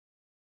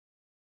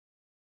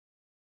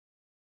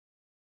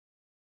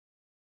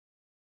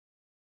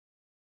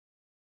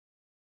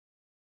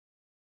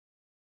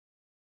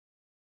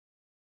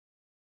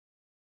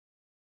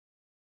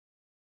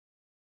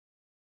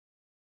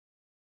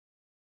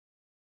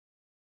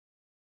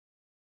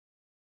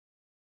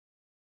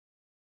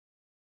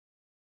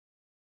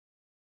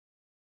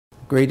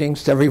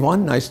Greetings to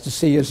everyone. Nice to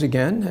see you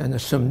again,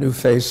 and some new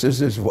faces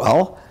as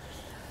well.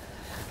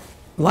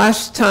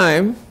 Last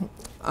time,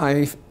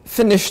 I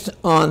finished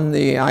on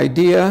the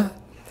idea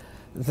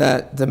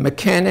that the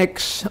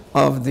mechanics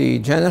of the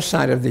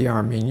genocide of the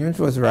Armenians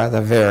was rather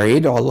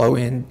varied, although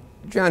in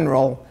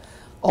general,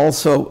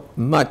 also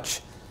much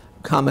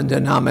common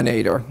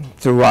denominator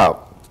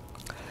throughout.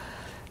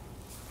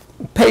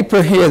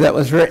 Paper here that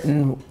was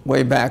written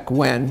way back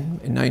when,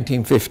 in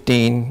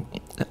 1915,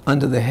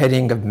 under the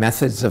heading of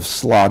Methods of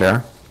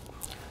Slaughter.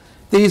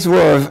 These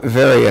were of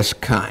various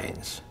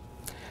kinds.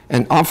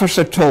 An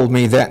officer told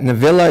me that in the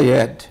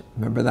vilayet,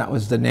 remember that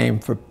was the name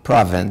for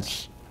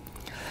province,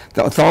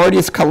 the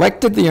authorities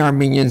collected the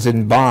Armenians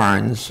in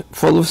barns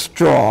full of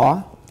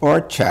straw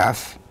or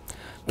chaff,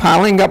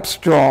 piling up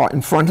straw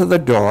in front of the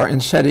door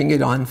and setting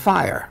it on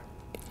fire,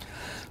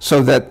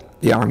 so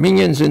that the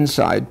Armenians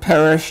inside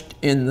perished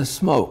in the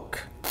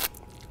smoke.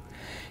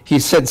 He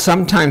said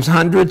sometimes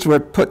hundreds were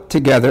put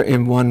together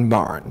in one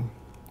barn.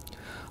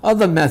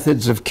 Other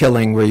methods of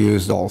killing were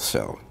used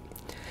also.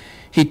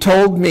 He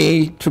told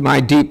me, to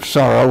my deep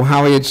sorrow,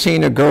 how he had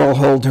seen a girl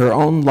hold her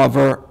own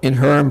lover in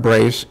her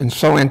embrace and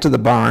so enter the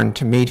barn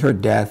to meet her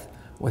death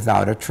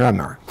without a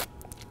tremor.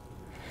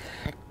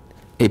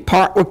 A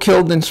part were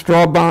killed in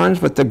straw barns,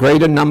 but the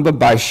greater number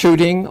by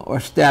shooting or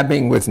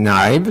stabbing with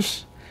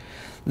knives,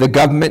 the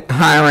government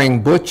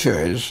hiring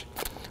butchers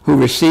who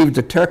received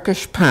a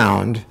Turkish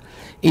pound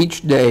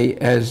each day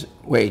as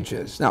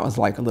wages. That was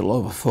like a little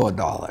over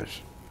 $4.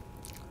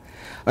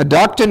 A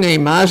doctor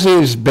named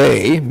Aziz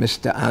Bey,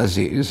 Mr.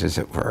 Aziz as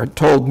it were,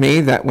 told me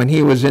that when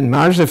he was in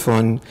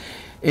Marzifon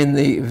in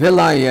the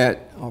vilayet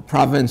or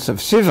province of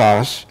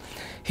Sivas,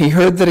 he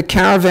heard that a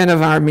caravan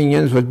of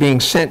Armenians was being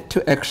sent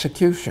to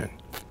execution.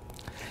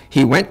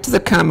 He went to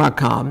the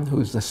Kaymakam,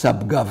 who's the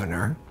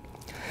sub-governor,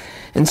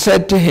 and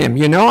said to him,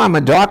 "You know, I'm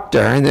a doctor,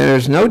 and there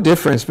is no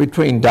difference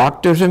between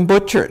doctors and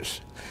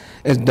butchers,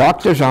 as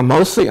doctors are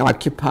mostly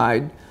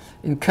occupied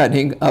in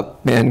cutting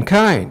up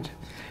mankind.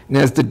 And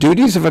as the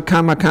duties of a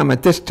Kaymakam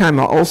at this time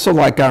are also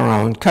like our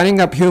own, cutting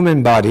up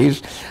human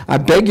bodies, I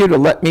beg you to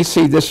let me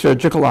see this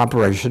surgical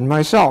operation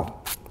myself."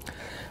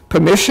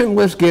 Permission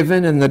was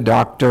given, and the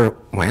doctor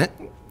went.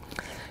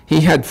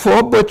 He had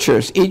 4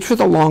 butchers, each with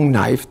a long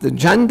knife. The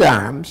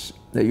gendarmes,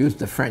 they used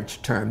the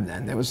French term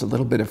then. There was a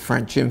little bit of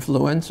French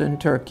influence in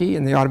Turkey,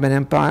 in the Ottoman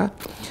Empire.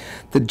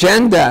 The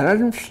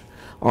gendarmes,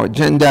 or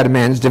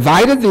gendarmes,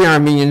 divided the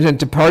Armenians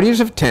into parties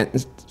of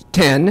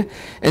 10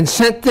 and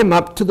sent them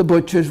up to the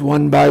butchers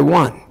one by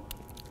one.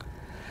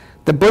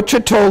 The butcher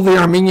told the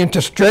Armenian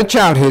to stretch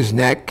out his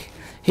neck.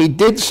 He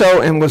did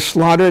so and was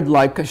slaughtered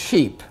like a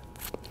sheep.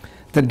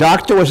 The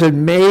doctor was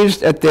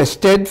amazed at their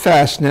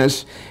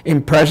steadfastness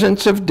in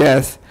presence of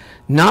death,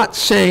 not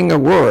saying a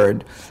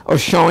word or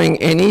showing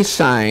any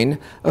sign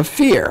of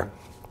fear.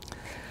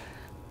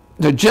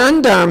 The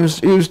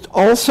gendarmes used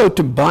also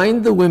to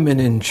bind the women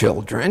and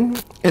children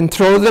and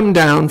throw them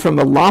down from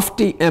a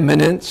lofty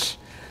eminence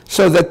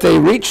so that they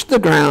reached the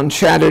ground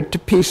shattered to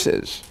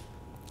pieces.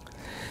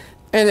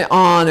 And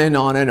on and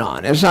on and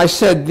on. As I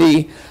said,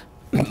 the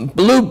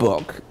Blue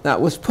Book that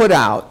was put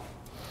out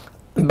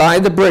by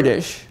the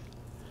British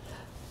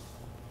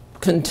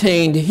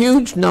contained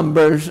huge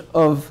numbers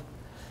of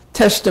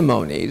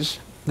testimonies.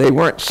 They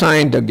weren't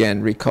signed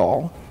again,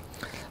 recall.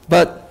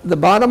 But the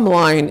bottom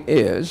line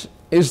is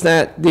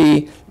that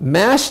the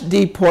mass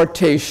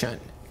deportation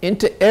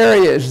into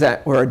areas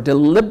that were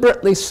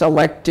deliberately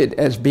selected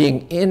as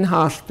being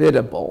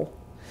inhospitable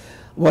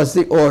was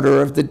the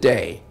order of the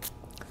day.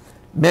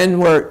 Men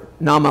were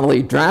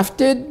nominally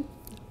drafted,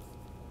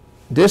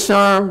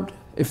 disarmed,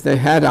 if they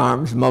had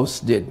arms,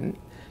 most didn't,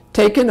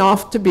 taken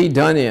off to be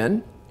done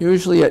in,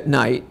 usually at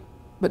night,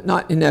 but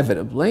not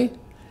inevitably.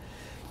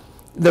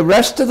 The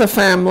rest of the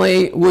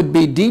family would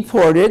be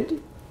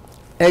deported,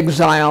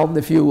 exiled,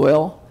 if you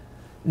will,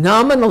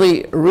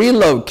 nominally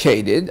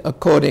relocated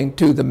according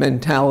to the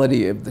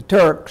mentality of the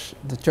Turks,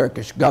 the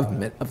Turkish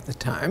government of the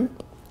time.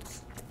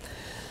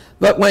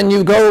 But when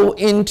you go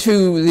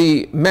into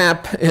the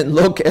map and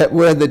look at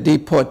where the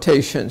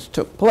deportations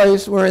took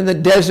place, we're in the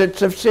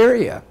deserts of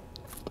Syria.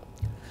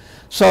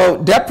 So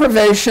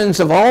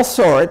deprivations of all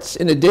sorts,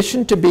 in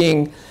addition to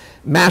being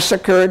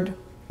massacred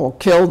or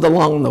killed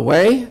along the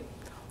way,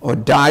 or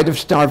died of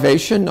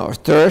starvation or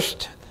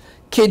thirst,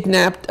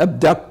 kidnapped,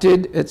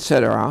 abducted,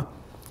 etc.,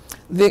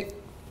 the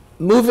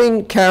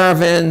moving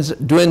caravans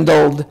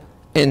dwindled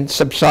and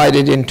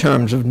subsided in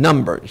terms of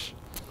numbers.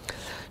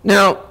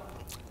 Now,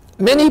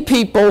 many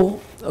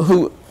people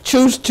who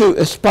choose to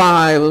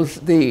espouse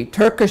the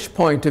Turkish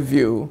point of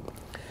view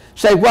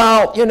say,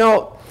 well, you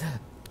know,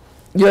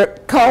 you're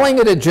calling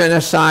it a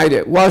genocide.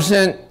 It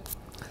wasn't.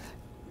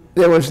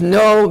 There was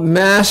no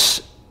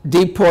mass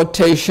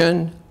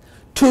deportation.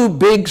 2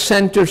 big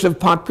centers of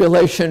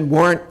population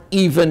weren't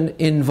even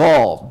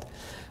involved.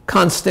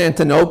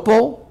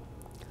 Constantinople,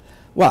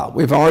 well,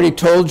 we've already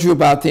told you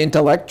about the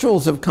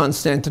intellectuals of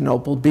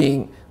Constantinople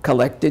being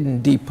collected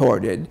and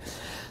deported.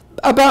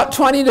 About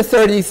 20 to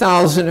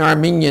 30,000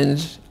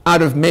 Armenians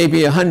out of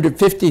maybe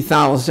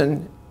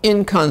 150,000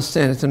 in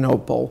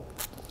Constantinople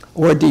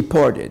were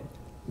deported.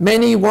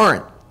 Many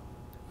weren't.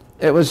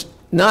 It was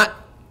not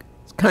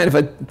kind of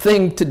a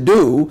thing to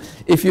do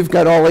if you've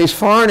got all these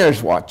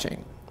foreigners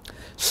watching.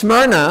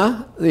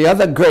 Smyrna, the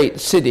other great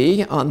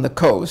city on the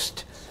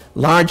coast,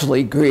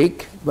 largely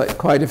Greek, but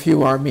quite a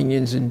few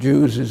Armenians and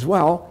Jews as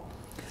well,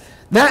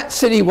 that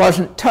city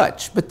wasn't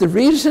touched. But the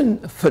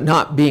reason for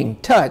not being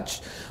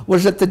touched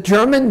was that the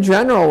German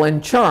general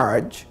in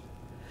charge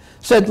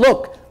said,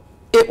 look,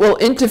 it will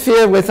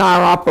interfere with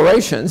our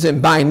operations,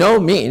 and by no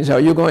means are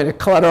you going to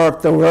clutter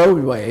up the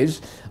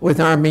roadways with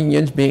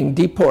Armenians being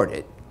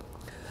deported.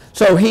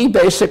 So he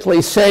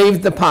basically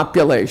saved the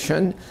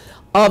population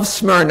of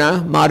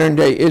Smyrna,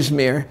 modern-day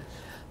Izmir,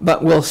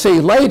 but we'll see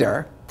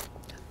later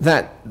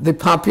that the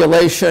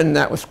population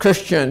that was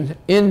Christian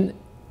in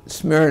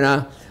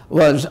Smyrna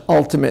was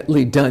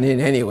ultimately done in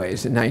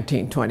anyways in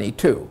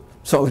 1922.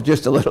 So it was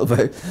just a little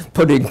bit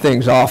putting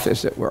things off,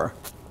 as it were.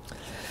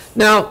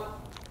 Now,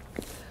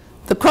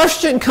 the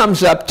question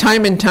comes up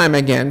time and time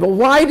again, well,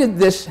 why did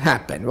this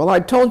happen? Well,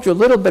 I told you a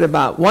little bit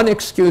about one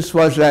excuse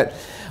was that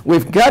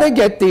we've got to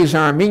get these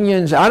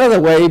Armenians out of the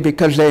way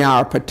because they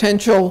are a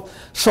potential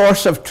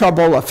source of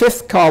trouble, a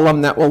fifth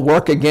column that will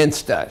work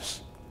against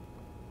us.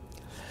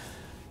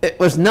 It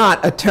was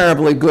not a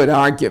terribly good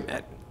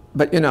argument,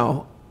 but you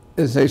know,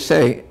 as they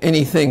say,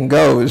 anything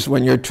goes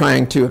when you're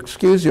trying to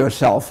excuse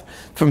yourself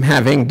from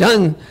having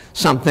done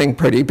something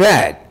pretty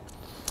bad.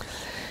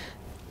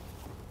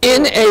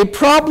 In A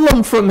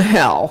Problem from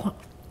Hell,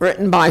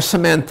 written by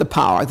Samantha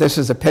Power, this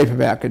is a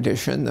paperback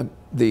edition,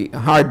 the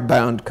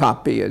hardbound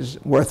copy is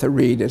worth a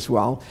read as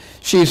well.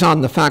 She's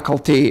on the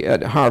faculty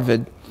at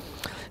Harvard,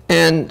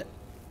 and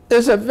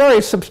there's a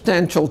very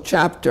substantial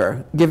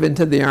chapter given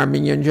to the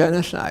Armenian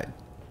Genocide.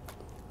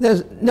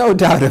 There's no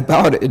doubt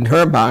about it in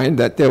her mind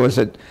that there was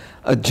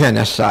a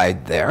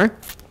genocide there.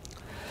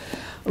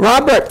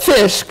 Robert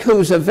Fisk,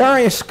 who's a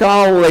very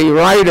scholarly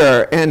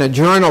writer and a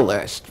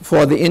journalist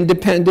for The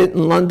Independent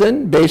in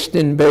London, based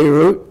in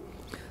Beirut,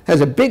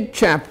 has a big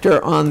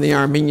chapter on the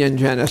Armenian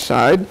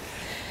Genocide,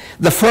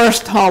 the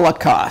first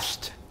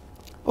Holocaust.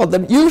 Well,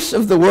 the use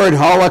of the word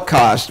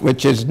Holocaust,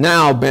 which has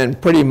now been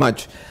pretty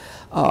much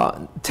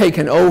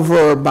taken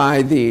over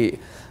by the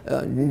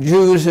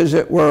Jews, as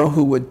it were,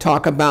 who would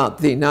talk about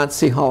the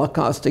Nazi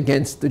Holocaust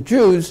against the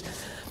Jews.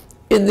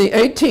 In the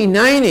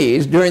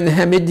 1890s, during the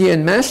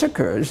Hamidian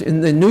massacres,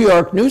 in the New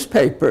York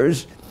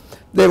newspapers,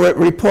 they were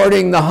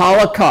reporting the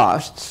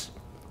Holocausts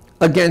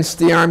against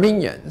the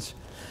Armenians.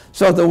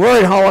 So the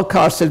word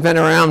Holocaust has been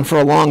around for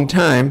a long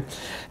time.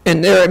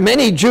 And there are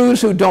many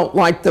Jews who don't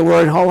like the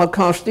word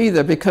Holocaust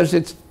either because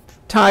it's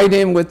tied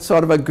in with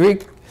sort of a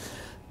Greek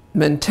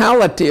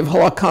mentality of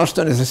Holocaust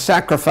as a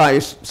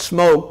sacrifice,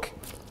 smoke.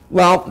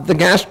 Well, the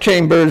gas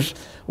chambers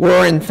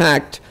were in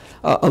fact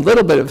a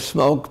little bit of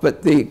smoke,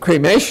 but the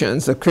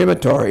cremations, the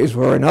crematories,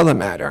 were another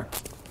matter.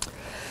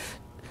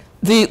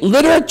 The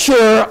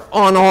literature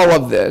on all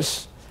of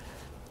this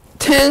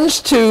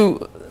tends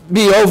to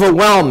be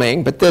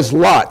overwhelming, but there's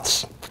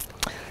lots.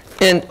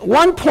 And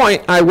one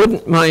point I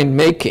wouldn't mind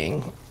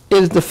making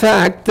is the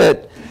fact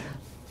that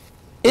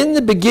in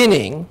the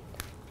beginning,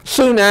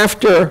 soon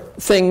after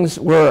things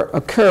were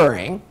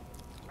occurring,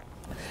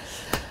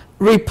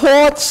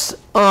 reports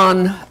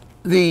on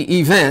the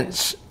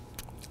events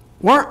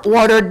weren't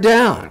watered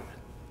down.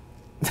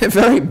 They're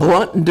very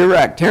blunt and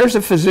direct. Here's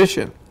a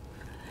physician.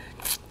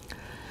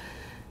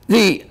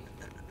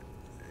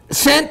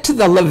 Sent to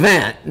the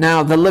Levant.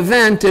 Now, the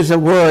Levant is a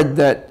word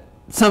that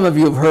some of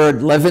you have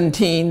heard,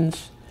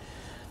 Levantines.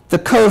 The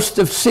coast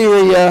of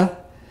Syria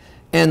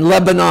and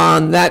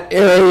Lebanon, that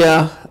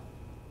area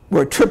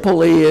where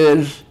Tripoli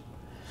is,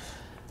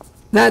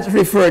 that's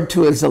referred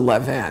to as the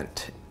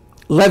Levant.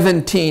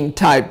 Levantine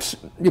types,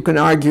 you can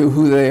argue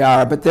who they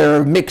are, but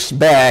they're a mixed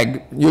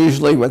bag,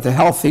 usually with a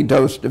healthy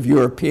dose of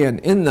European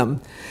in them.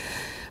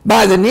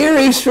 By the Near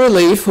East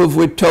Relief, who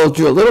we've told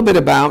you a little bit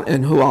about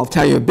and who I'll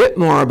tell you a bit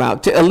more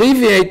about, to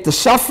alleviate the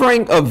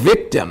suffering of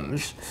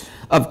victims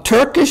of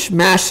Turkish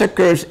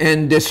massacres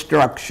and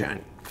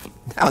destruction.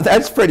 Now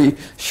that's pretty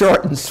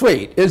short and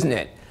sweet, isn't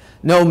it?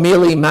 No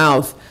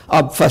mealy-mouth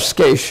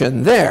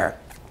obfuscation there.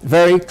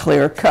 Very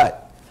clear cut.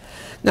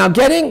 Now,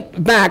 getting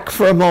back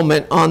for a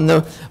moment on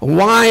the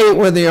why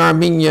were the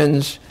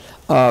Armenians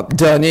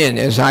done in,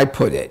 as I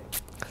put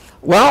it.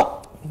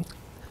 Well,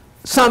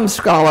 some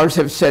scholars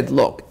have said,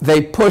 look,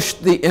 they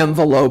pushed the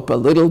envelope a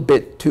little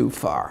bit too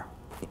far.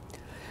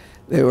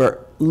 They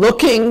were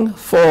looking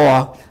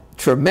for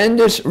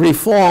tremendous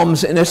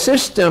reforms in a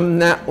system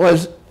that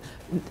was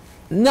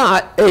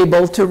not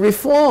able to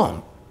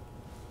reform.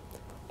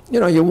 You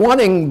know, you're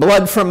wanting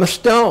blood from a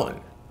stone.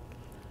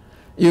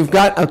 You've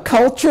got a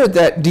culture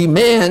that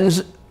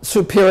demands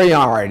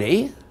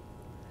superiority.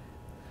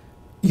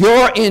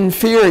 You're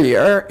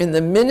inferior, and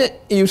the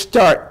minute you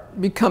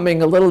start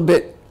becoming a little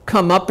bit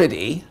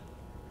come-uppity,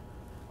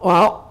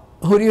 well,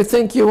 who do you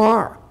think you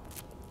are?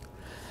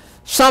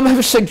 Some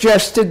have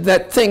suggested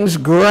that things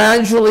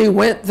gradually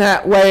went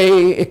that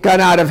way, it got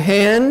out of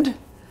hand,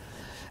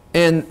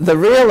 and the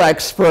real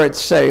experts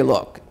say,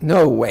 look,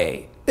 No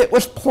way. It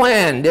was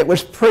planned. It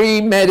was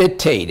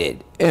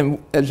premeditated.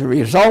 And as a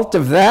result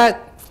of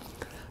that,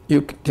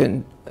 you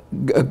can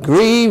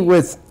agree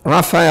with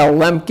Raphael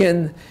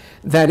Lemkin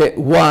that it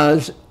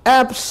was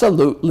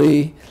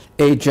absolutely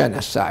a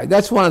genocide.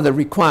 That's one of the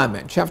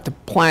requirements. You have to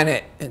plan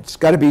it. It's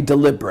got to be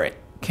deliberate.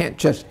 It can't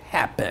just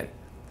happen.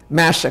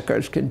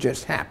 Massacres can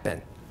just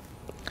happen.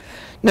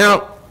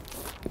 Now,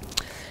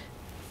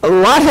 a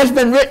lot has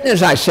been written,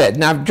 as I said,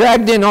 and I've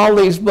dragged in all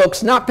these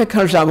books not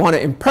because I want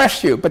to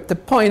impress you, but to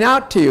point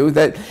out to you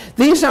that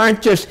these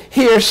aren't just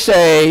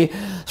hearsay,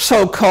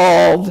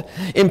 so-called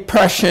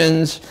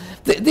impressions.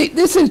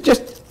 This is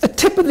just a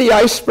tip of the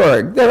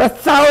iceberg. There are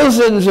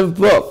thousands of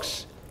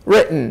books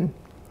written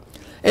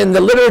in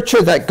the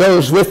literature that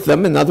goes with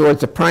them, in other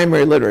words, the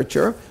primary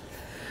literature,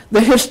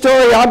 the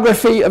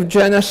historiography of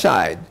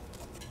genocide.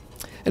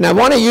 And I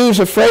want to use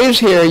a phrase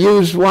here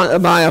used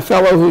by a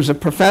fellow who's a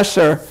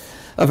professor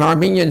of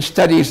Armenian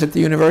Studies at the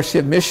University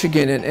of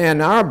Michigan in Ann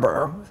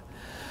Arbor,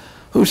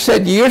 who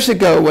said years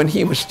ago when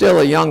he was still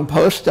a young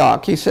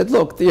postdoc, he said,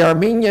 look, the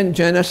Armenian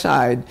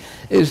genocide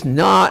is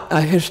not a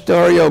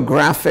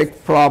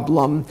historiographic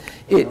problem,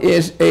 it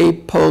is a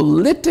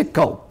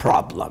political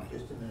problem.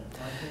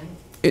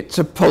 It's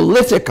a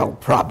political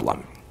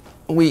problem.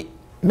 We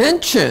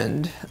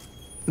mentioned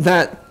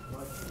that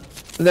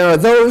there are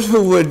those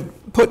who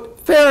would put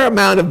a fair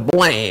amount of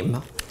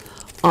blame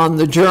on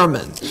the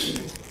Germans.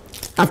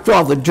 After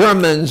all, the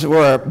Germans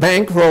were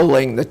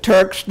bankrolling the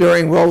Turks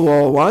during World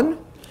War I.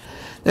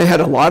 They had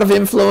a lot of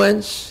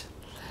influence,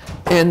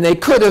 and they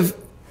could have,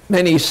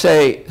 many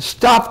say,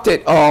 stopped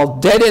it all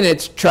dead in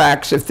its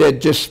tracks if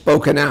they'd just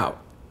spoken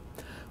out.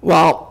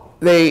 Well,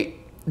 they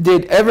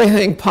did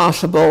everything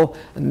possible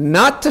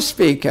not to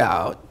speak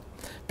out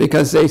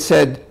because they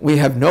said, we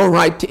have no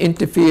right to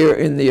interfere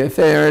in the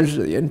affairs,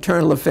 the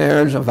internal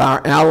affairs of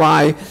our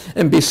ally,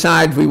 and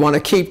besides, we want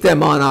to keep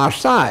them on our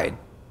side.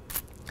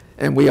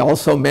 And we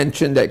also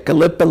mentioned at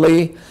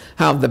Gallipoli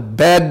how the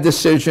bad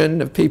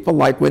decision of people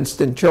like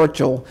Winston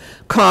Churchill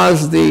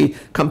caused the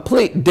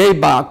complete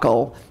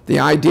debacle. The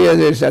idea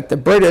is that the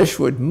British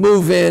would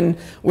move in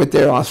with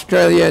their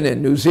Australian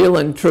and New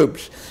Zealand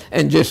troops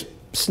and just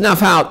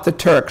snuff out the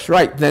Turks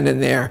right then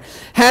and there.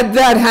 Had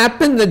that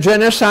happened, the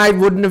genocide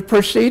wouldn't have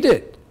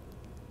proceeded.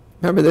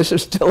 Remember, this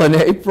is still in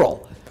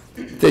April.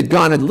 If they'd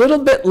gone a little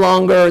bit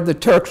longer, the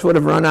Turks would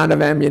have run out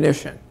of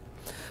ammunition.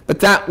 But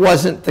that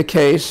wasn't the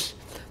case.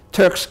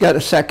 Turks got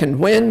a second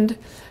wind,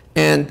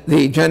 and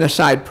the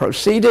genocide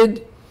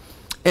proceeded.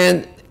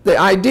 And the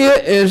idea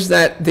is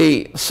that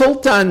the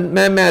Sultan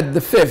Mehmed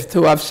V,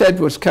 who I've said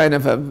was kind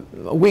of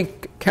a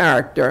weak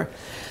character,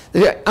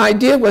 the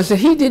idea was that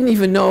he didn't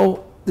even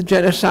know the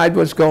genocide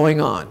was going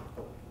on.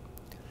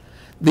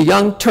 The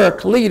young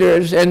Turk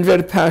leaders,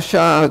 Enver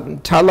Pasha,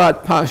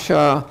 Talat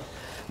Pasha,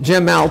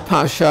 Cemal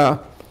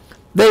Pasha,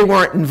 they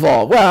weren't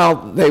involved. Well,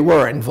 they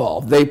were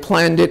involved. They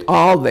planned it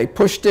all, they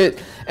pushed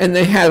it, and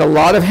they had a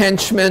lot of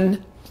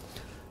henchmen.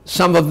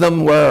 Some of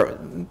them were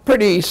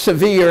pretty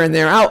severe in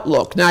their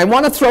outlook. Now, I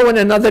want to throw in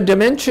another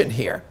dimension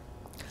here.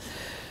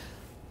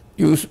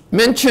 You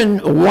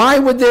mentioned, why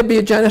would there be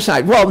a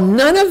genocide? Well,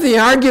 none of the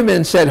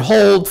arguments that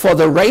hold for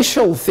the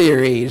racial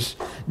theories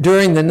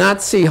during the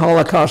Nazi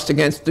Holocaust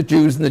against the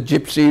Jews and the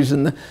Gypsies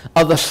and the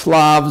other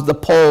Slavs, the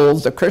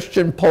Poles, the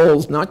Christian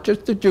Poles, not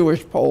just the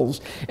Jewish Poles,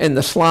 and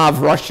the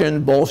Slav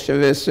Russian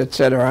Bolsheviks,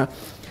 etc.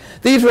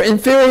 These were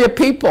inferior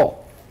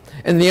people.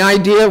 And the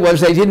idea was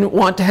they didn't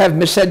want to have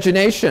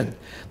miscegenation.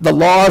 The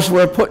laws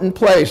were put in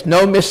place,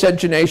 no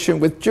miscegenation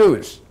with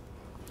Jews.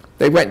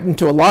 They went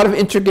into a lot of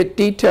intricate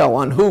detail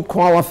on who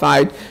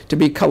qualified to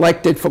be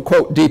collected for,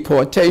 quote,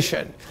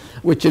 deportation,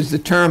 which is the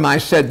term I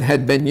said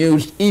had been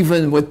used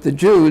even with the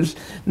Jews,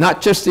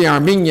 not just the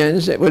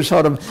Armenians. It was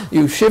sort of,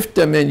 you shift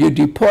them and you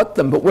deport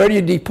them, but where do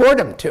you deport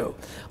them to?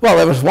 Well,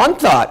 there was one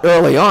thought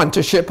early on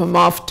to ship them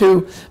off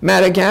to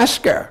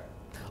Madagascar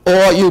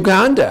or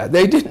Uganda.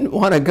 They didn't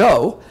want to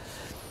go,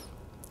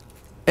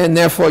 and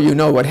therefore you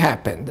know what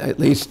happened. At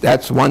least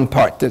that's one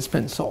part that's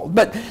been sold.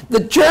 But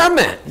the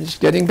Germans,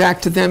 getting back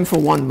to them for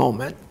one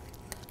moment,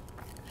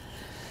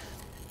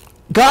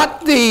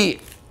 got the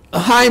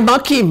high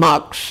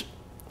mucky-mucks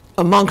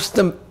amongst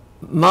the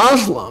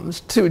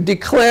Muslims to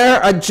declare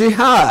a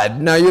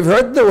jihad. Now, you've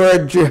heard the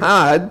word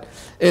jihad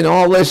in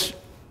all this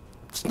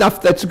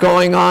stuff that's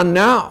going on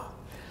now.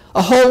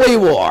 A holy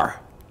war.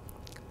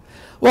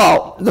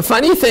 Well, the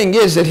funny thing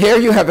is that here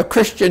you have a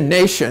Christian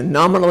nation,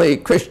 nominally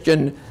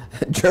Christian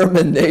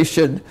German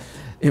nation,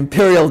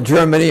 Imperial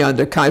Germany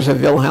under Kaiser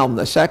Wilhelm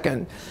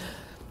II,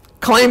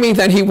 claiming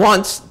that he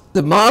wants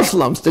the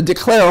Muslims to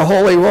declare a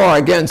holy war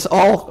against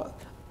all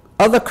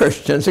other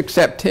Christians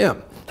except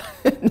him.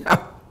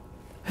 Now,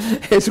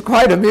 it's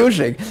quite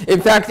amusing.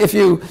 In fact, if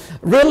you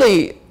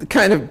really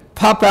kind of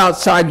pop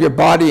outside your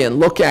body and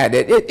look at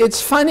it,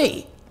 it's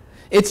funny.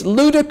 It's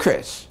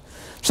ludicrous.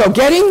 So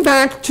getting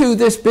back to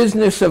this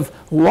business of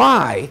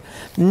why,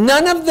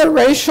 none of the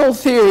racial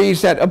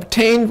theories that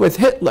obtained with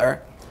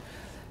Hitler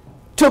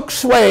took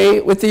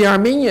sway with the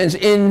Armenians.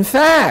 In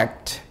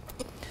fact,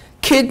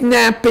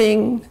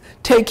 kidnapping,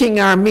 taking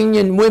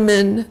Armenian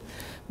women,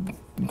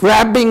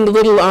 grabbing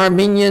little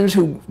Armenians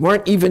who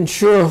weren't even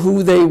sure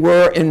who they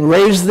were and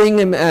raising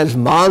them as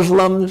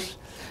Muslims,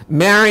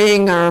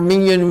 marrying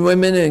Armenian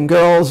women and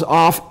girls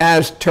off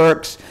as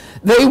Turks.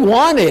 They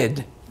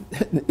wanted,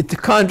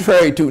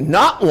 contrary to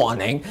not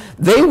wanting,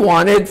 they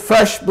wanted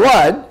fresh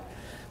blood,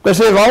 because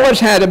they've always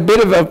had a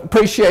bit of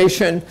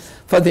appreciation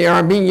for the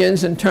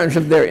Armenians in terms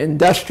of their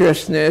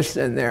industriousness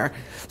and their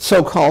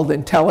so-called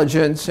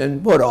intelligence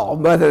and what all.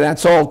 Whether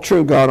that's all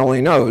true, God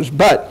only knows.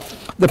 But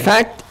the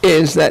fact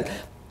is that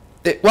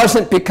it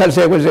wasn't because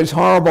there was this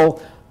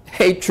horrible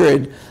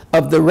hatred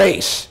of the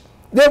race.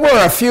 There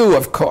were a few,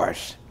 of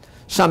course.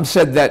 Some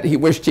said that he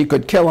wished he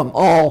could kill them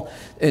all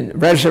and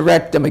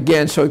resurrect them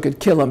again so he could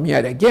kill them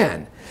yet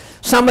again.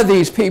 Some of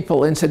these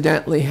people,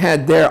 incidentally,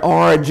 had their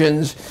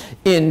origins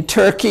in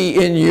Turkey,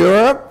 in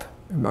Europe.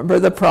 Remember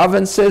the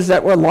provinces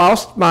that were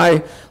lost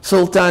by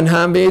Sultan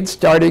Hamid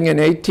starting in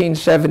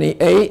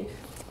 1878?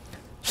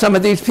 Some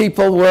of these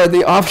people were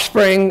the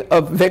offspring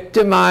of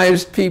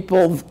victimized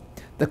people.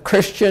 The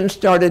Christians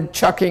started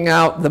chucking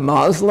out the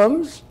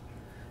Muslims.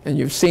 And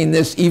you've seen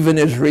this even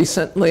as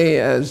recently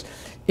as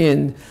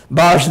in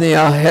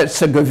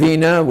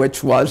Bosnia-Herzegovina,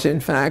 which was, in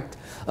fact,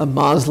 a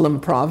Muslim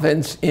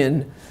province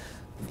in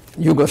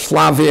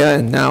Yugoslavia,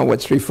 and now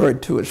what's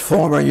referred to as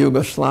former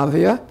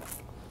Yugoslavia.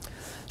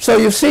 So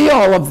you see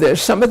all of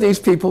this. Some of these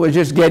people were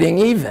just getting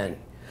even.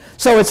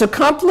 So it's a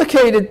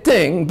complicated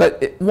thing,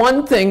 but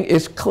one thing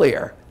is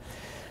clear.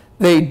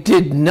 They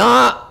did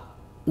not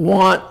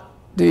want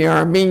the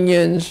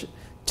Armenians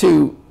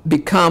to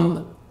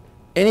become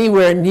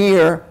anywhere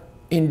near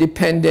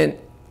independent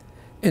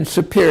and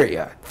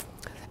superior.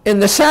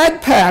 And the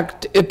sad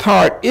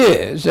part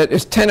is that,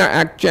 as Tenor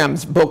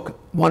Akjam's book,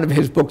 one of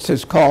his books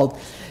is called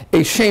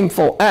A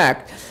Shameful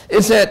Act,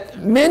 is that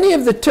many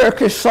of the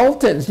Turkish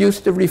sultans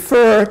used to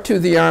refer to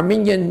the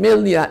Armenian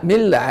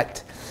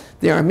millat,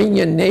 the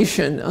Armenian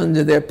nation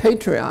under their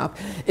patriarch,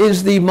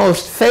 is the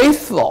most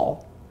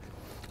faithful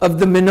of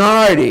the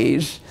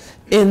minorities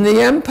in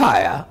the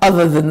empire,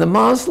 other than the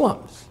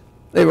Muslims.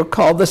 They were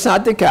called the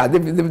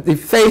Sadika, the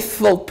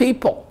faithful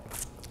people,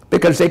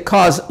 because they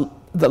caused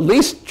the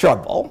least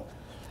trouble.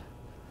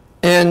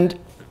 And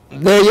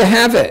there you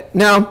have it.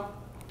 Now,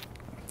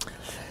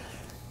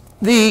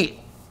 the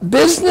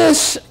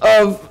business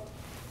of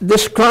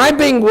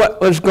describing what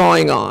was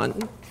going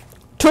on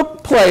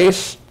took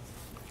place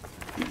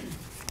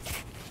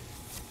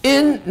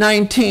in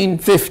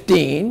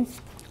 1915.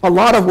 A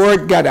lot of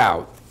word got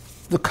out.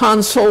 The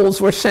consuls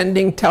were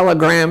sending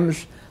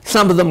telegrams,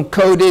 some of them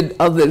coded,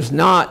 others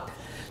not,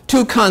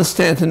 to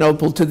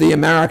Constantinople to the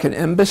American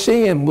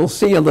embassy, and we'll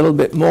see a little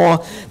bit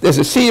more. There's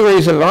a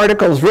series of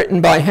articles written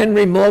by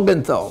Henry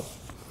Morgenthau.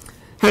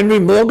 Henry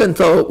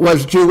Morgenthau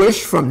was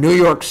Jewish from New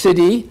York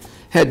City,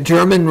 had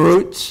German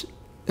roots.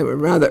 They were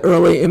rather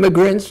early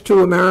immigrants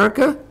to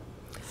America.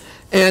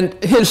 And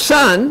his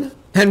son,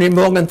 Henry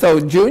Morgenthau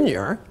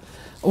Jr.,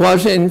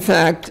 was in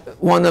fact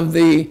one of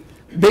the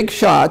big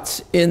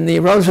shots in the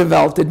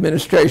Roosevelt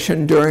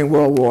administration during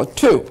World War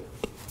II.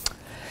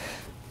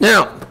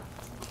 Now,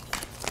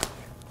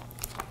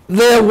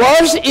 there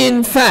was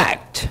in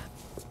fact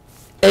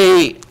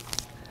an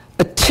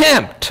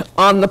attempt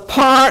on the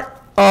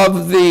part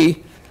of the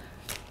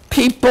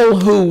people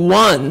who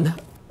won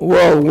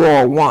World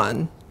War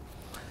I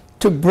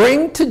to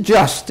bring to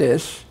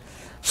justice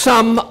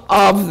some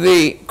of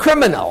the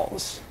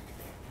criminals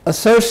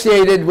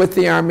associated with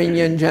the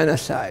Armenian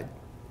Genocide.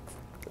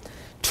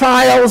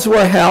 Trials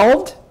were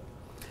held.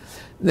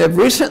 They've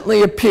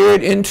recently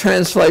appeared in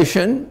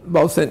translation,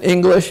 both in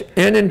English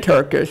and in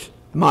Turkish,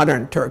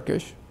 modern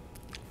Turkish,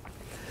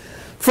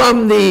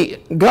 from the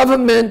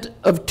government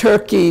of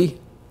Turkey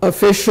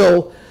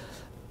official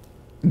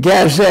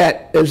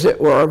gazette, as it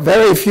were.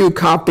 Very few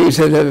copies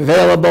are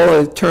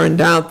available. It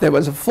turned out there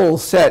was a full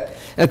set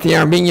at the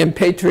Armenian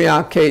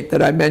Patriarchate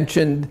that I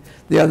mentioned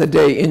the other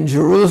day in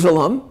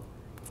Jerusalem.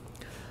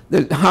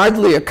 There's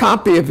hardly a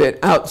copy of it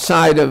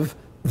outside of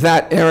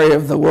that area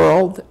of the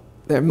world.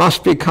 There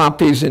must be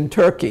copies in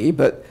Turkey,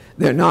 but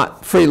they're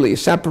not freely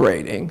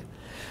separating.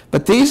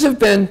 But these have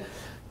been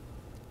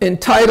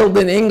entitled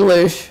in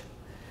English,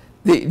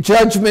 The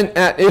Judgment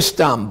at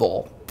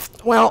Istanbul.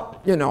 Well,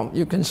 you know,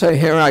 you can say,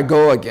 here I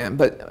go again,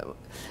 but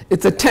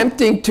it's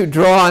attempting to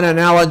draw an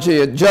analogy,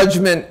 a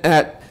judgment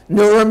at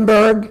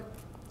Nuremberg.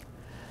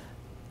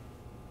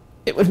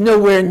 It was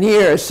nowhere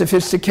near as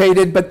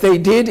sophisticated, but they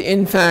did,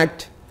 in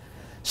fact,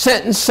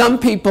 sentence some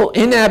people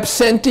in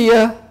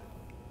absentia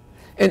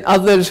and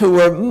others who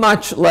were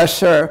much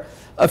lesser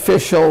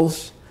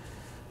officials.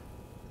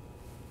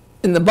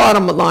 And the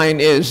bottom line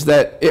is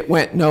that it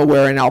went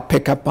nowhere, and I'll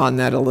pick up on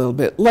that a little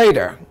bit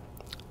later.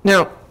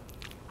 Now,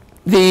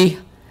 the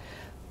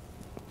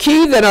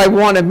key that I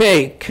want to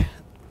make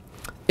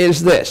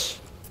is this.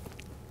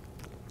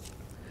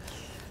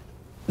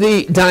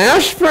 The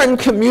diasporan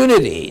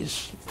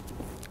communities,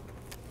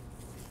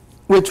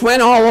 which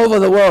went all over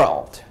the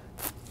world,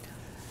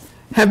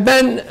 have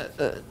been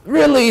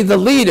really the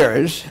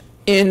leaders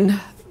in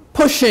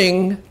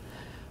pushing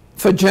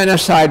for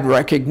genocide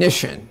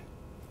recognition.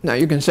 Now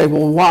you can say,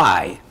 well,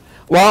 why?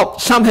 Well,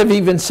 some have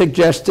even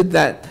suggested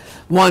that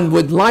one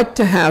would like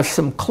to have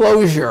some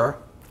closure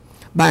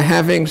by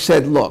having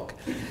said, look,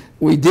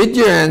 we did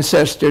your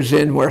ancestors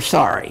in, we're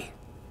sorry.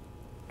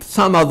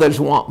 Some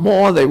others want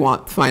more, they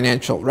want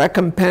financial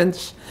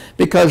recompense,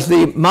 because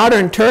the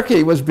modern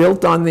Turkey was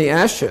built on the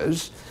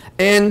ashes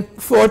and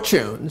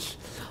fortunes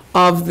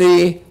of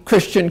the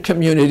Christian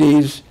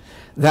communities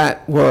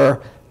that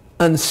were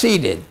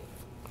unceded.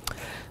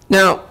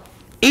 Now,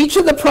 each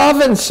of the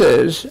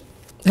provinces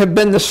have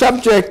been the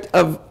subject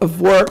of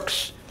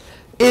works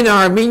in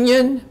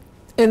Armenian,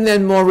 and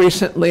then more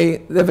recently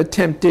they've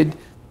attempted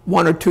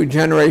 1 or 2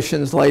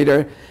 generations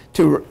later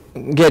to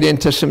get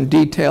into some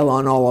detail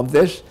on all of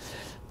this.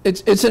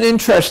 It's an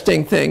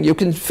interesting thing. You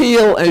can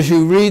feel as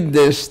you read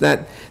this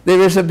that there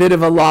is a bit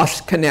of a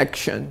lost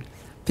connection.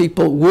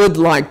 People would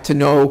like to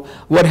know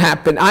what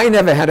happened. I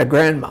never had a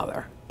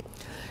grandmother.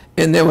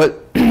 And there were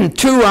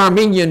 2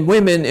 Armenian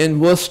women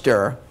in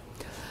Worcester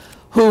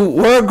who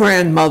were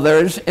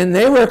grandmothers, and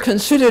they were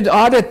considered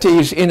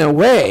oddities in a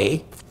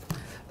way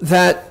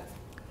that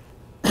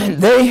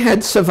they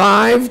had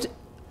survived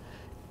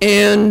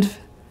and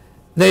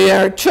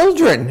their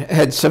children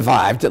had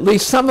survived, at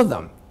least some of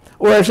them.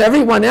 Whereas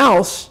everyone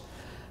else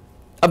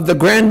of the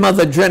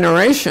grandmother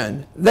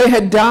generation, they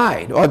had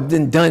died or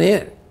been done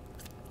in.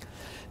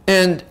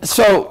 And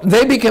so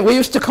they became, we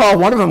used to call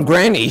one of them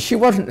Granny. She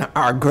wasn't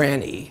our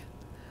granny.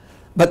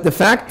 But the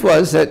fact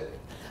was that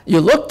you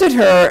looked at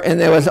her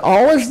and there was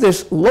always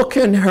this look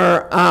in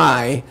her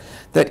eye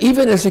that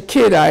even as a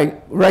kid I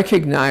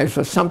recognized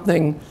was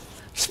something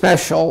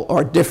special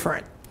or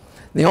different.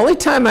 The only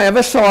time I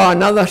ever saw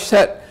another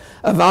set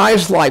of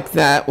eyes like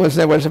that was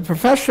there was a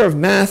professor of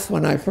math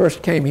when I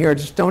first came here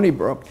to Stony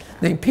Brook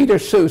named Peter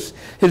Seuss.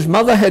 His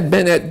mother had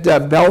been at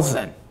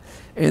Belsen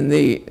in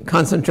the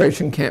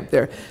concentration camp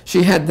there.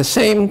 She had the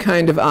same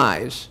kind of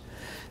eyes,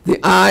 the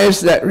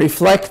eyes that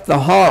reflect the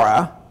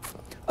horror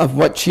of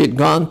what she had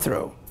gone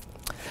through.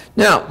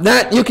 Now,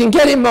 that you can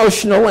get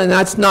emotional, and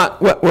that's not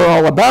what we're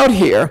all about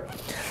here,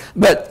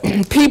 but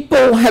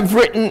people have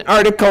written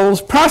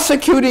articles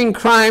prosecuting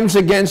crimes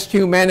against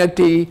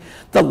humanity,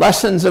 the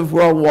lessons of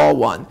World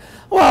War I.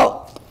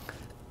 Well,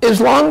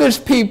 as long as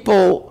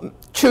people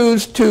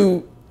choose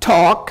to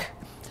talk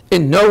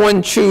and no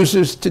one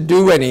chooses to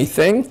do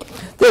anything,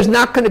 there's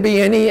not going to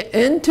be any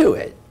end to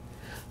it.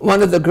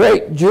 One of the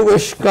great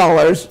Jewish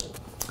scholars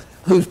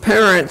whose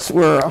parents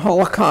were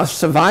Holocaust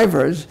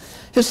survivors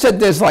has said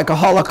there's like a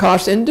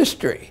Holocaust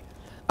industry.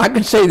 I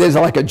could say there's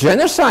like a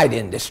genocide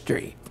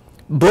industry.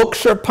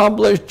 Books are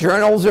published,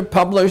 journals are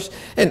published,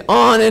 and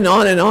on and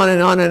on and on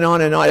and on and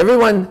on and on.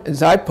 Everyone,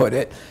 as I put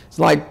it, it's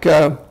like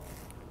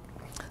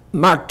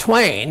Mark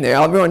Twain.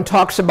 Everyone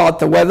talks about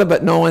the weather,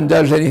 but no one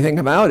does anything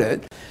about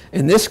it.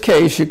 In this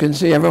case, you can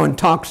see everyone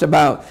talks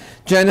about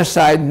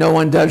genocide, no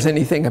one does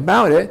anything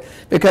about it,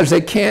 because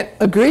they can't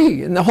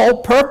agree. And the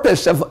whole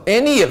purpose of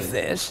any of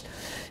this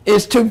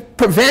is to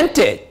prevent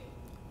it.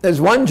 There's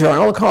one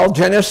journal called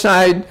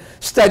Genocide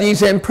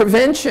Studies and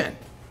Prevention.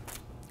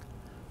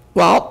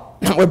 Well,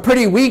 we're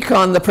pretty weak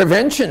on the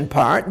prevention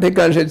part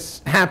because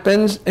it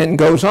happens and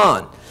goes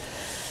on.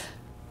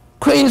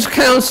 Queen's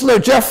Counselor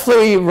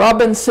Geoffrey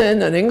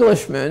Robinson, an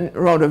Englishman,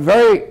 wrote a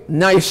very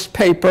nice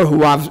paper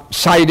who I've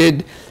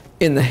cited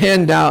in the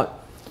handout.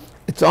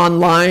 It's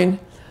online.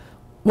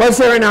 Was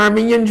there an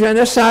Armenian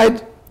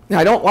genocide?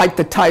 I don't like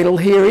the title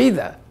here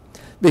either,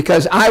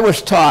 because I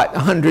was taught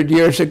 100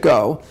 years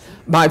ago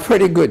by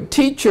pretty good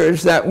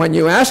teachers that when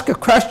you ask a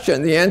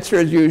question, the answer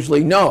is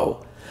usually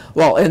no.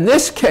 Well, in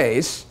this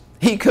case,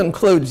 he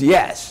concludes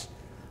yes.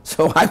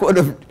 So I would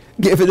have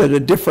given it a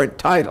different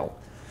title.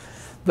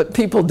 But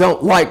people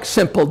don't like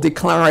simple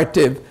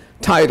declarative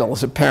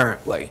titles,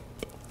 apparently.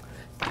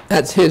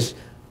 That's his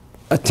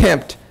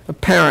attempt,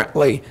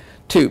 apparently,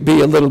 to be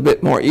a little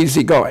bit more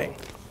easygoing.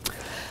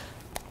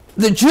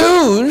 The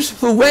Jews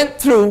who went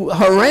through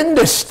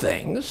horrendous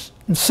things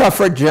and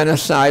suffered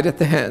genocide at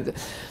the hand,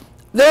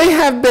 they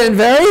have been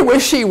very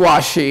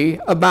wishy-washy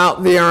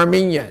about the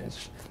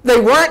Armenians.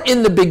 They weren't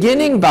in the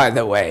beginning, by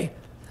the way.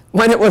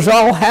 When it was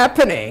all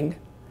happening,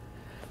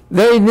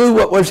 they knew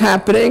what was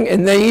happening,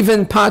 and they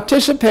even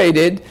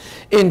participated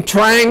in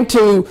trying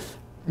to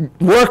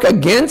work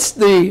against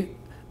the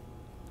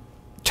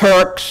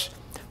Turks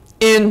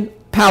in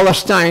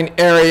Palestine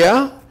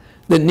area,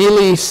 the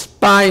Nili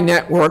spy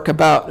network,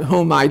 about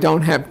whom I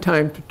don't have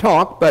time to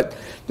talk, but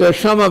there's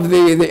some of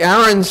the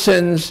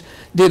Aronsons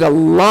did a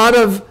lot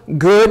of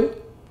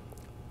good.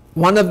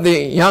 One of the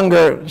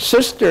younger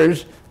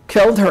sisters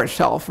killed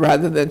herself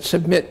rather than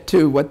submit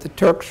to what the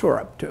Turks were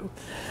up to.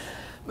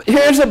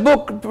 Here's a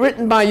book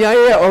written by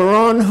Yair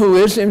Oron, who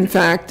is in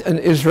fact an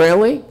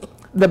Israeli,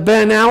 The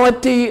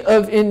Banality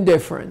of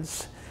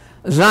Indifference,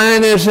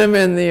 Zionism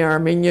and the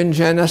Armenian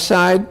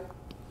Genocide.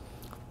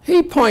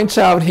 He points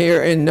out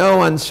here in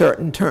no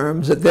uncertain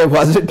terms that there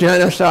was a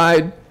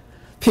genocide.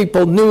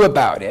 People knew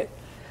about it.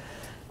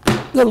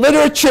 The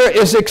literature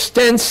is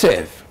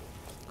extensive.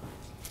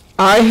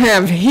 I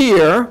have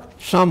here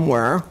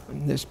somewhere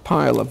in this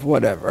pile of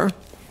whatever,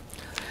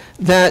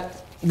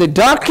 that the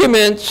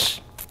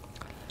documents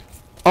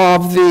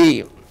of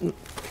the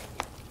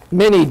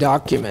many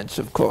documents,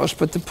 of course,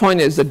 but the point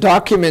is the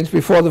documents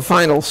before the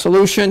final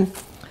solution.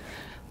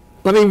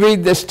 Let me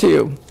read this to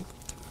you.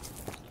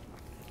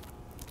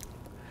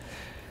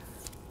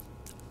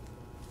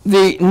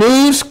 The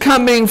news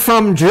coming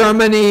from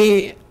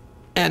Germany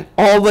and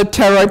all the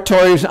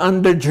territories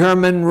under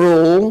German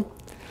rule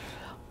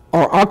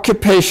or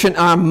occupation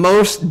are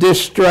most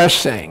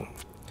distressing.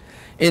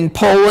 In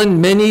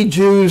Poland, many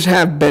Jews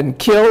have been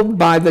killed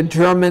by the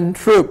German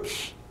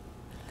troops.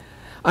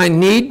 I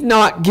need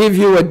not give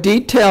you a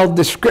detailed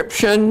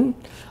description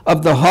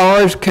of the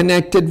horrors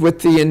connected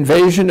with the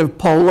invasion of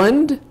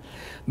Poland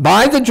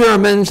by the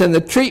Germans and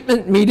the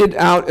treatment meted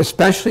out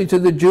especially to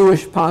the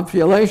Jewish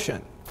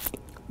population,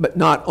 but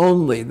not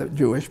only the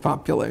Jewish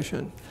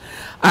population.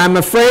 I'm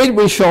afraid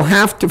we shall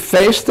have to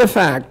face the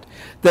fact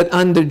that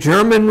under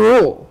German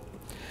rule,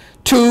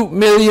 2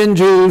 million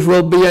Jews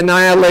will be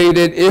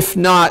annihilated, if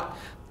not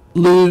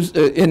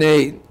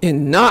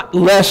in not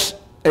less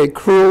a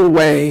cruel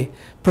way,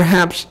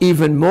 perhaps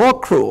even more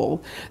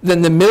cruel,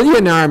 than the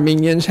million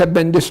Armenians have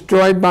been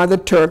destroyed by the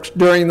Turks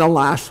during the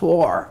last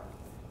war.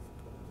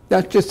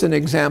 That's just an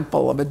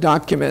example of a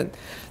document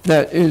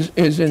that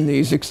is in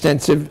these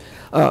extensive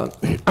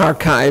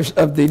archives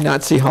of the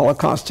Nazi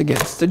Holocaust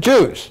against the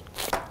Jews.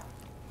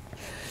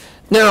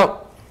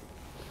 Now,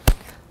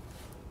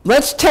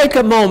 let's take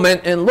a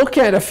moment and look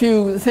at a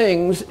few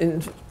things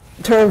in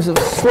terms of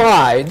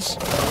slides.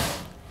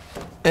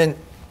 And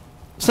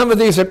some of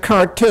these are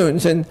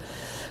cartoons. And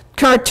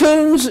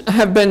cartoons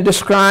have been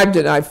described,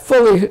 and I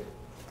fully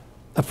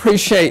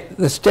appreciate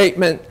the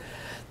statement,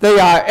 they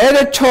are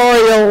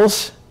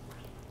editorials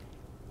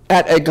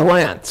at a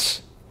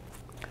glance.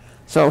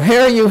 So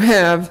here you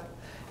have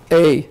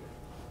a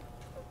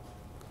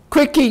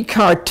quickie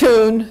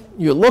cartoon,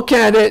 you look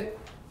at it,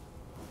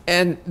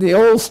 and the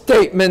old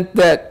statement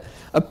that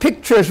a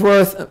picture is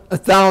worth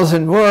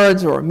 1,000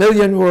 words or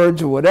 1,000,000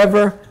 words or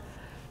whatever.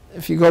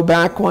 If you go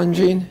back one,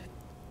 Gene,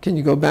 can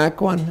you go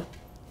back one?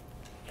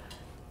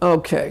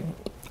 Okay.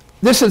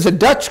 This is a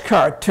Dutch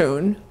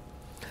cartoon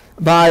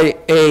by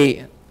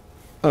a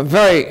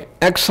very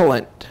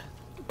excellent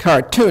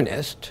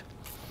cartoonist.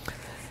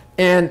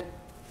 And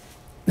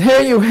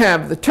here you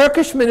have the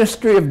Turkish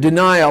Ministry of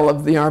Denial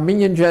of the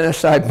Armenian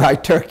Genocide by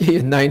Turkey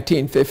in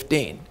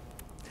 1915.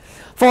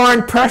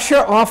 Foreign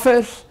Pressure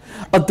Office,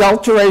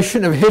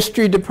 Adulteration of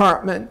History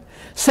Department,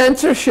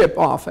 Censorship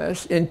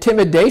Office,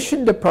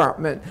 Intimidation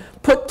Department,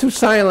 Put to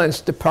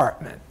Silence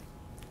Department.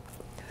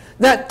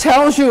 That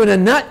tells you in a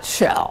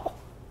nutshell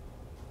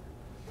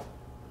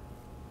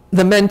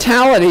the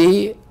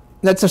mentality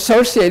that's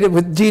associated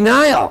with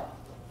denial.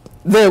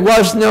 There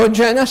was no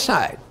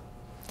genocide.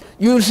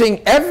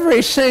 Using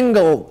every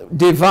single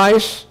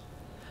device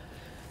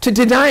to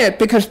deny it,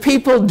 because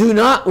people do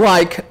not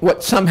like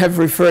what some have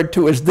referred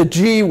to as the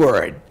G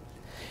word.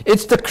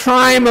 It's the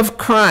crime of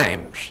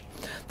crimes,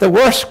 the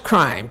worst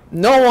crime.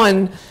 No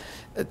one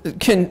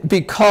can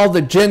be called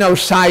a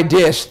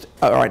genocidist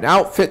or an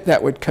outfit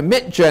that would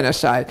commit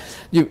genocide.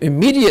 You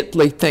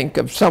immediately think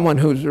of someone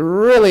who's a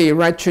really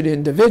wretched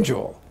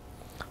individual.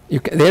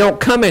 They don't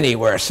come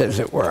anywhere, as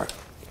it were.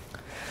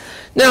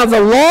 Now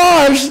the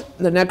laws,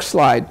 the next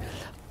slide,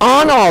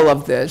 on all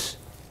of this,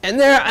 and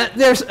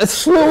there's a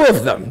slew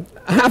of them.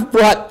 I've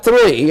brought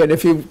 3, and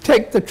if you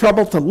take the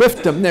trouble to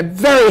lift them, they're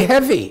very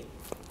heavy.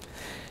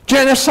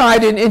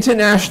 Genocide in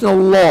International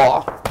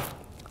Law,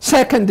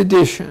 2nd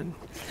edition.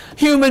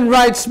 Human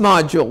Rights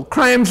Module,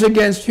 Crimes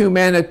Against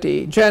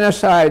Humanity,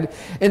 Genocide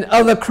and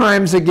Other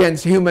Crimes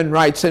Against Human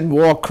Rights and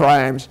War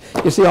Crimes.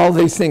 You see all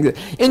these things.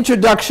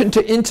 Introduction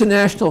to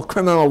International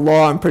Criminal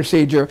Law and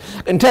Procedure.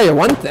 I can tell you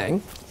one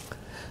thing.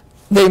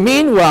 They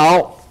mean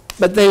well,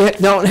 but they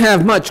don't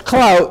have much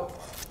clout.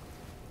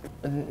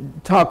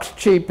 Talks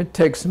cheap, it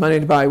takes money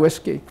to buy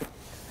whiskey.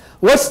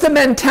 What's the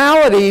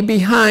mentality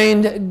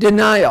behind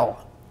denial?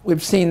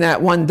 We've seen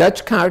that one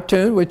Dutch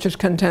cartoon, which is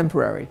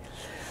contemporary.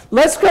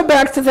 Let's go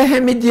back to the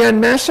Hamidian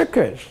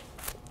massacres.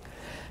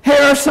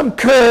 Here are some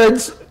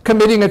Kurds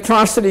committing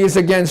atrocities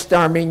against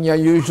Armenia,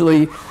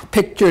 usually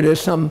pictured as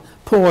some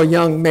poor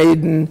young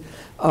maiden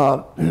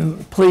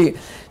plea.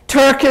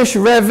 Turkish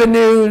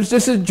revenues,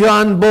 this is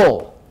John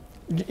Bull.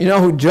 You know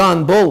who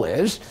John Bull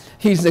is?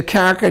 He's the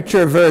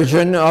caricature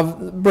version of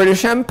the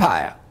British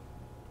Empire.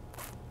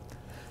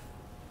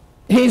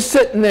 He's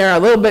sitting there a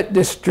little bit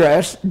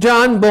distressed.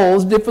 John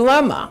Bull's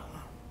dilemma.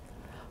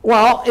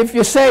 Well, if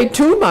you say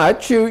too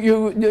much,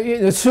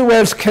 the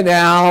Suez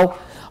Canal,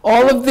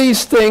 all of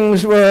these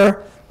things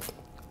were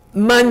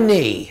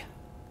money.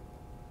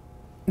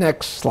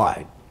 Next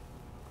slide.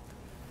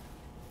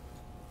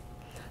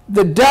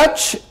 The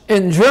Dutch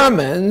and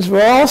Germans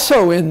were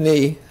also in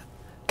the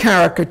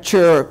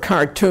caricature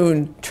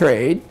cartoon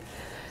trade.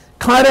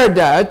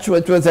 Kletterdutch,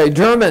 which was a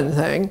German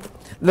thing.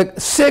 The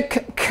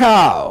sick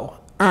cow,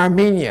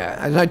 Armenia.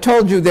 As I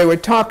told you, they were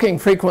talking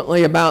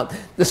frequently about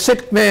the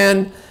sick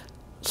man.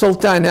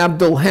 Sultan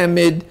Abdul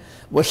Hamid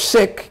was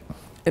sick,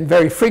 And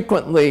very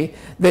frequently,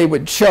 they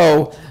would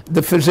show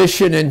the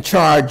physician in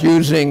charge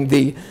using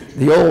the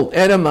old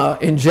enema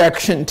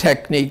injection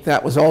technique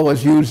that was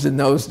always used in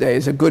those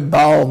days. A good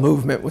bowel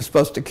movement was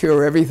supposed to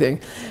cure everything.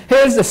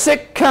 Here's the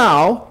sick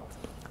cow,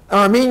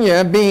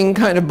 Armenia, being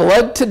kind of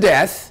bled to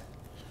death,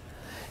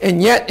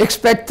 and yet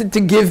expected to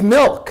give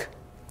milk.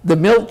 The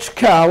milch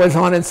cow is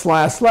on its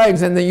last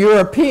legs, and the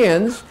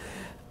Europeans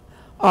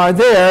are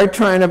there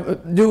trying to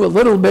do a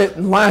little bit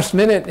last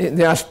minute.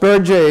 The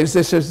asperges,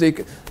 this is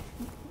the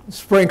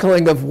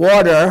sprinkling of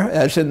water,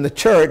 as in the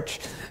church,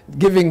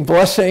 giving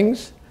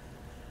blessings.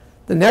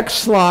 The next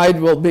slide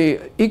will be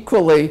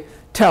equally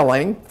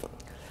telling.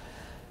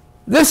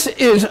 This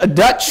is a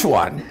Dutch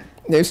one.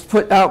 They've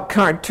put out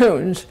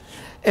cartoons,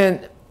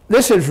 and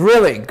this is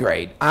really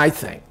great, I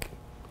think.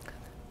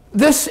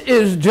 This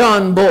is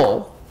John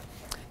Bull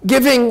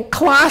giving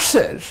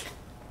classes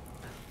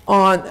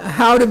on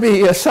how to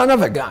be a son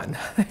of a gun.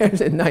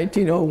 There's in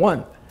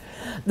 1901.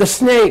 The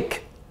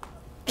snake,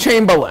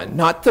 Chamberlain,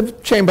 not the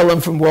Chamberlain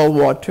from World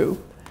War II.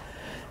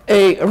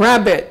 A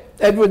rabbit,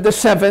 Edward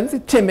VII,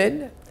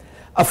 timid.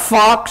 A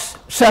fox,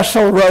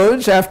 Cecil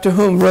Rhodes, after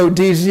whom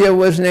Rhodesia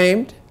was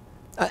named.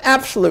 An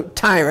absolute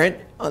tyrant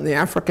on the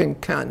African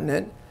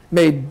continent,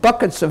 made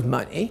buckets of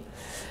money.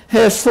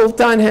 Here's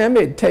Sultan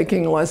Hamid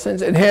taking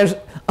lessons, and here's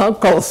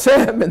Uncle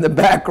Sam in the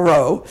back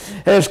row.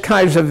 Here's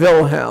Kaiser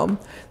Wilhelm.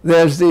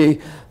 There's the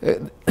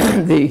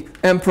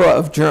Emperor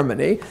of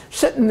Germany,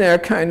 sitting there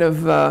kind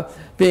of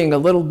being a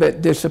little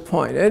bit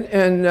disappointed.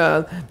 And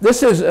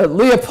this is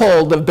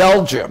Leopold of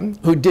Belgium,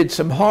 who did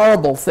some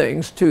horrible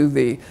things to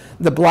the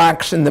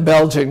blacks in the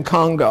Belgian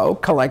Congo,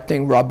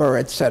 collecting rubber,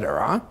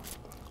 etc.,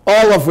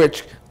 all of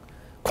which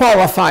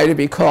qualify to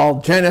be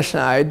called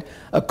genocide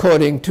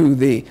according to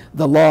the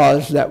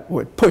laws that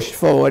were pushed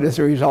forward as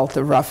a result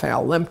of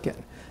Raphael Lemkin.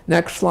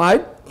 Next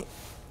slide.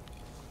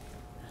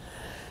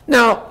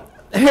 Now,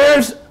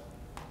 here's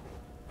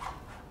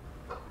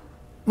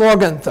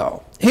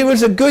Morgenthau. He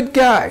was a good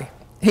guy.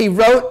 He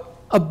wrote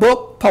a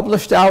book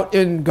published out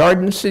in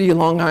Garden City,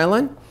 Long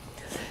Island.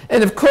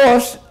 And of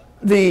course,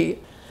 he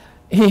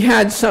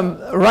had some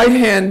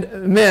right-hand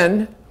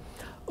men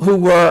who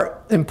were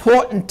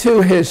important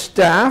to his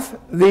staff.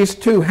 These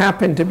two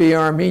happened to be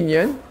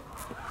Armenian.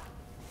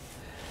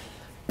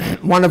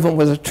 One of them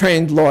was a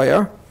trained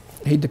lawyer.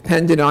 He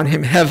depended on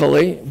him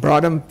heavily,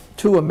 brought him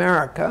to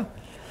America.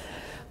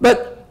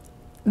 But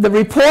the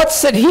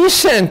reports that he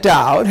sent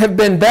out have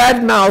been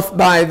bad-mouthed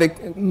by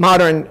the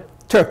modern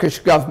Turkish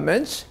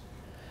governments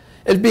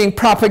as being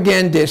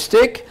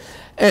propagandistic.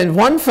 And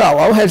one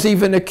fellow has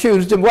even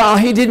accused him, well,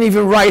 he didn't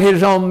even write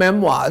his own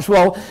memoirs.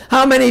 Well,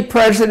 how many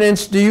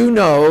presidents do you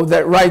know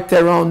that write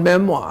their own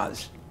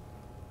memoirs?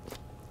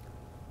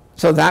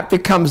 So that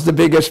becomes the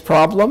biggest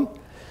problem.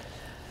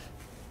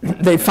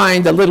 They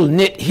find a little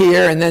nit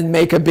here and then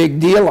make a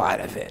big deal out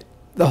of it.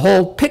 The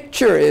whole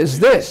picture is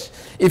this.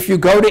 If you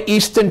go to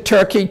Eastern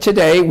Turkey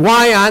today,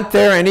 why aren't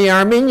there any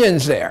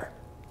Armenians there?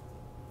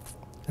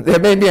 There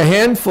may be a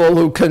handful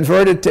who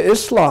converted to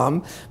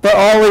Islam, but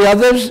all the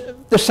others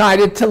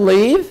decided to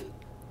leave?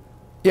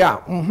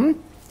 Yeah.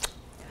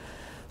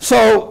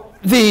 So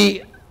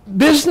the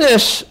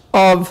business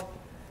of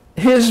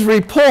his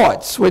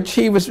reports, which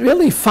he was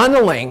really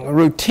funneling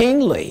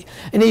routinely,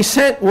 and he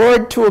sent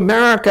word to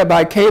America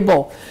by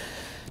cable,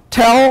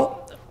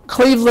 tell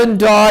Cleveland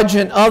Dodge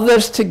and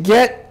others to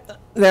get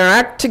their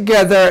act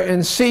together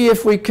and see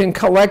if we can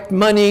collect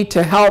money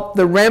to help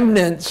the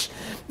remnants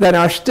that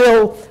are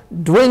still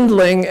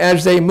dwindling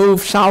as they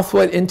move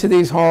southward into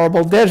these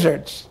horrible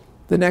deserts.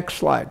 The next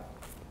slide.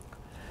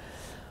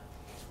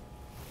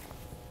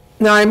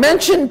 Now, I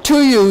mentioned to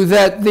you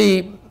that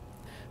the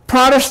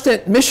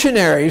Protestant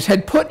missionaries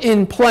had put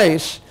in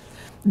place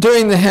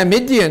during the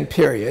Hamidian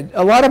period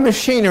a lot of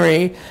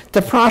machinery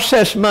to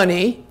process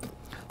money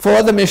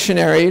for the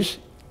missionaries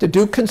to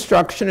do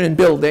construction and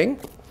building.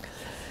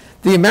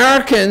 The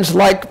Americans,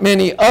 like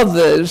many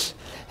others,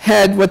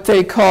 had what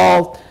they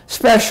called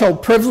special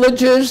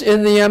privileges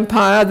in the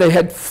empire. They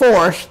had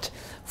forced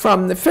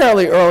from the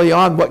fairly early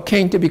on what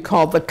came to be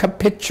called the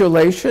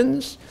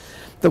capitulations.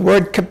 The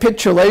word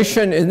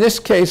capitulation in this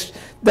case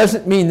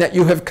doesn't mean that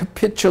you have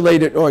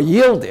capitulated or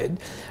yielded.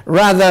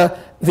 Rather,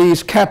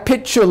 these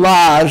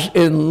capitulas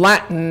in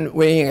Latin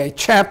being a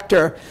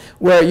chapter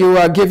where you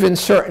are given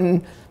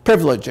certain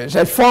privileges.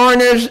 As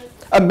foreigners,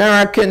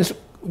 Americans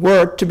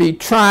were to be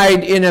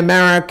tried in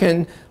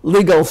American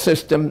legal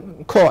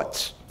system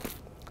courts,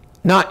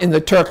 not in the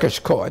Turkish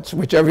courts,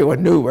 which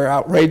everyone knew were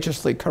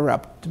outrageously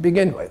corrupt to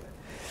begin with.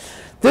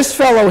 This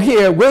fellow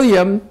here,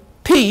 William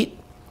Pete,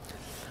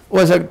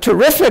 was a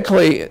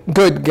terrifically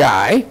good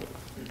guy.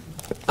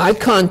 I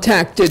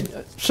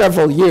contacted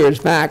several years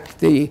back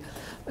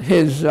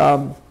his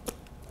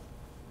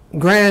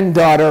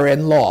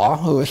granddaughter-in-law,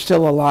 who is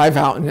still alive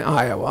out in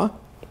Iowa.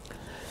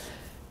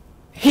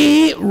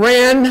 He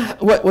ran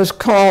what was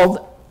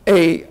called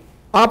an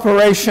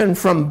operation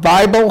from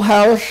Bible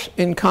House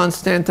in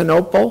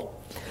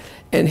Constantinople,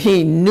 and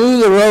he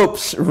knew the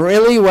ropes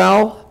really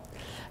well,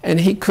 and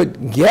he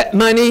could get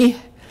money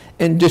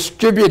and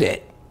distribute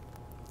it.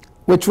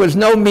 which was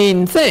no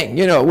mean thing.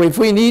 You know, if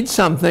we need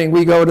something,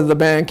 we go to the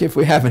bank if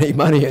we have any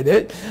money in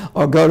it,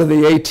 or go to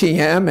the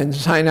ATM and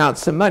sign out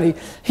some money.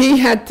 He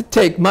had to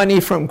take money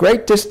from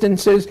great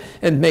distances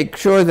and make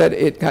sure that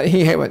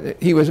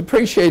he was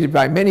appreciated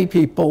by many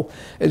people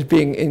as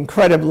being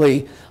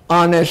incredibly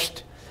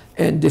honest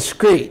and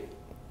discreet.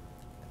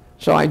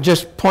 So I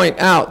just point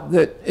out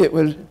that it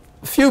was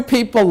few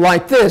people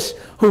like this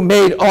who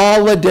made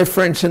all the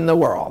difference in the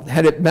world.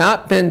 Had it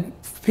not been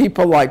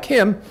people like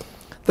him,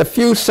 the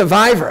few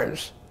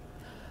survivors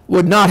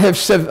would not have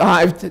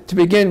survived to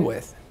begin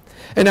with.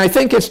 And I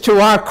think it's to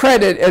our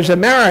credit as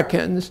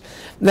Americans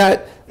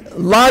that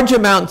large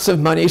amounts of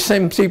money,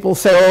 some people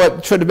say, oh,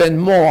 it should have been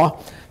more,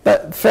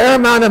 but a fair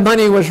amount of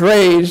money was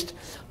raised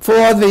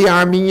for the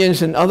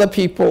Armenians and other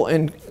people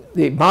in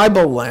the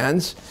Bible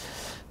lands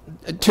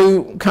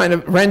to kind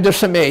of render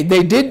some aid.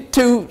 They did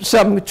do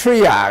some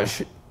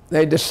triage.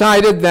 They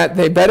decided that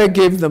they better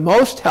give the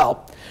most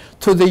help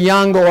to the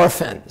young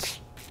orphans.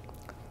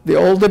 The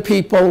older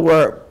people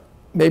were,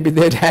 maybe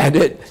they'd had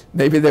it,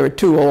 maybe they were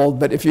too old,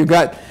 but if you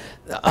got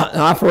an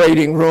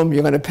operating room,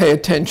 you're going to pay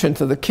attention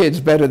to the kids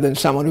better than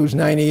someone who's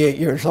 98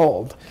 years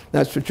old.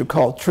 That's what you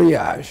call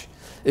triage,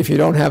 if you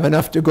don't have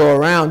enough to go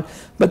around.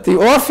 But the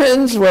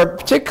orphans were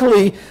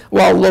particularly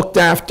well looked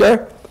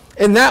after,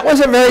 and that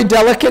was a very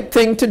delicate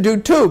thing to do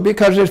too,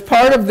 because as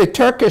part of the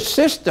Turkish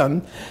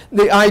system,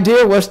 the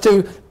idea was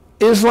to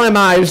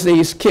Islamize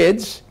these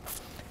kids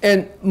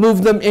and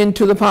move them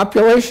into the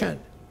population.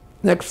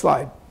 Next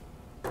slide.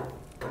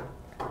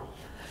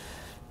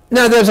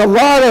 Now there's a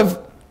lot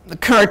of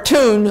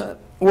cartoon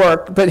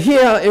work, but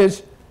here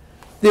is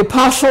the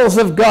apostles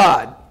of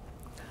God,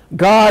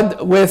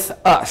 God with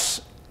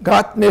us,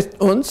 Gott mit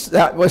uns,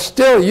 that was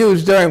still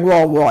used during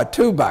World War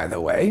II, by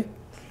the way.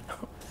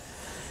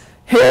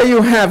 Here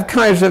you have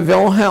Kaiser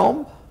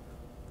Wilhelm,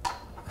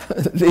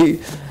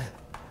 the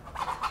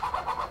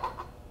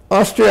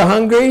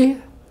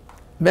Austria-Hungary,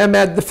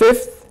 Mehmed V.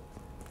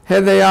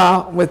 Here they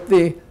are with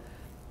the,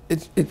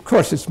 of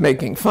course it's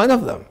making fun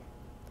of them.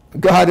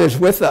 God is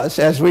with us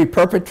as we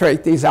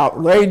perpetrate these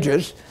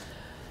outrageous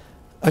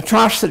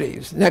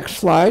atrocities. Next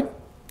slide.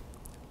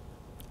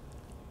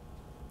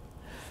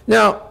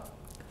 Now,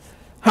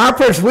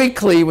 Harper's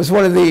Weekly was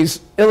one of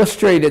these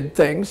illustrated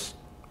things.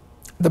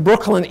 The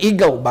Brooklyn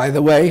Eagle, by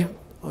the way,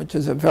 which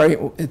is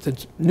it's a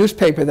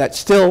newspaper that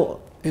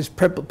still is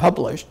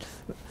published.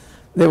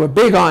 They were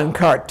big on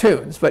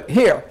cartoons, but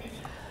here,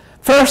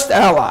 First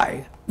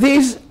Ally.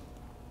 These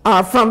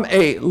are from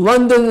a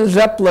London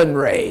Zeppelin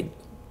raid.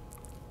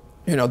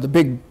 You know, the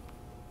big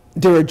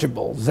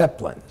dirigible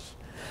Zeppelins.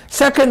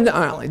 Second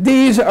Ally.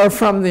 These are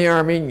from the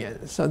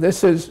Armenians. So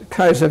this is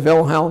Kaiser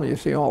Wilhelm. You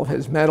see all of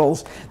his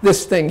medals.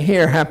 This thing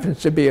here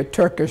happens to be a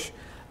Turkish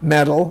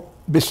medal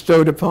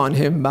bestowed upon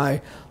him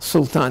by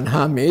Sultan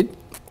Hamid.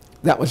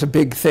 That was a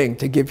big thing,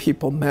 to give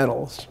people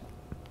medals.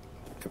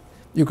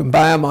 You can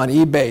buy them on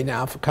eBay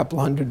now for a couple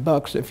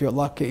 $100 if you're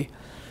lucky.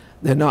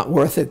 They're not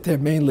worth it. They're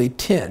mainly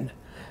tin.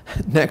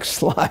 Next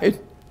slide.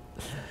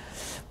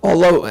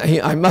 Although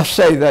I must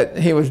say that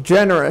he was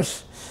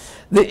generous.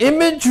 The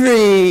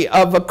imagery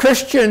of a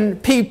Christian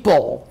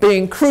people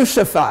being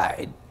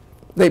crucified,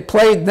 they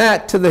played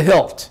that to the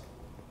hilt.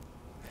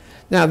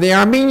 Now, the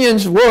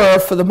Armenians were,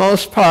 for the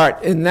most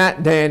part, in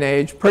that day and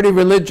age, pretty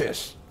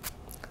religious.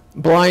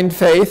 Blind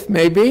faith,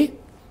 maybe.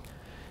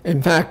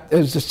 In fact,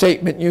 as the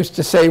statement used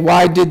to say,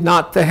 why did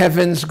not the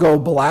heavens go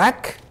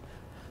black?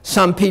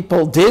 Some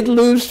people did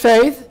lose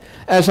faith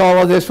as all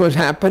of this was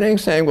happening,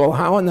 saying, well,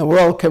 how in the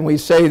world can we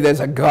say there's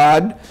a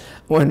God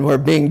when we're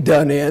being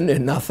done in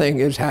and nothing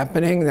is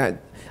happening?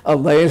 That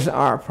allays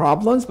our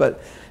problems.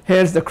 But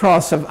here's the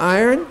cross of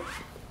iron.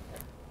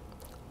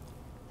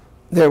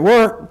 There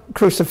were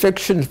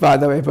crucifixions, by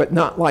the way, but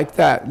not like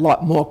that, a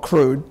lot more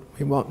crude.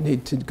 We won't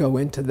need to go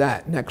into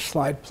that. Next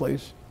slide,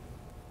 please.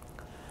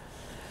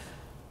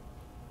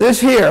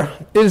 This here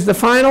is the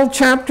final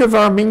chapter of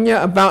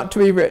Armenia about to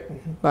be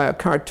written by a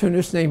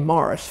cartoonist named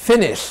Morris.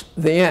 Finish,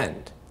 the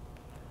end.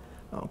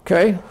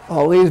 Okay,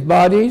 all these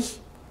bodies,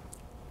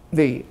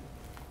 the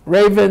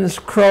ravens,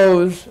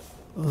 crows,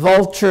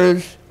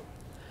 vultures.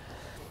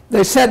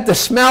 They said the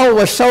smell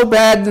was so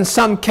bad in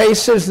some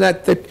cases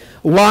that the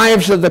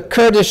wives of the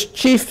Kurdish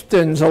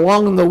chieftains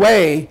along the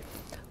way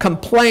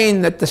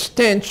complained that the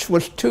stench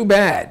was too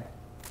bad.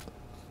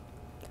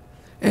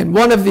 And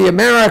one of the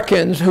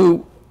Americans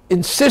who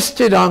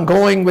insisted on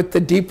going with the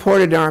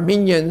deported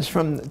Armenians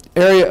from the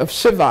area of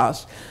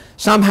Sivas,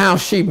 somehow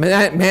she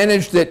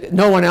managed that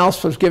no one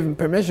else was given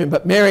permission,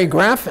 but Mary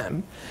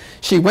Graffam,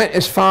 she went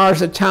as far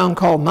as a town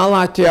called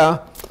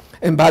Malatya,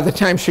 and by the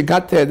time she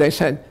got there, they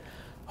said,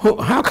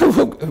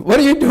 what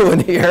are you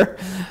doing here?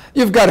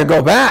 You've got to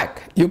go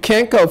back. You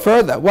can't go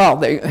further. Well,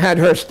 they had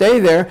her stay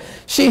there.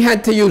 She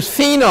had to use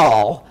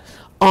phenol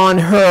on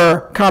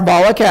her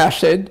carbolic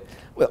acid,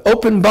 with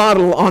open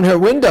bottle on her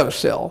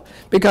windowsill,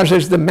 because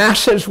as the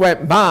masses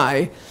went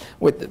by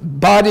with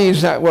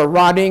bodies that were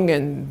rotting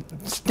and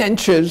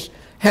stenches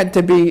had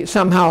to be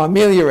somehow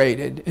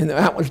ameliorated, and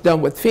that was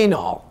done with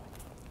phenol.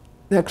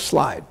 Next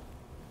slide.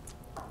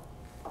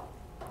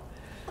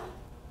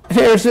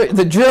 Here's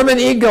the German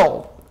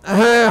eagle.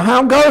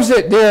 How goes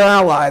it, dear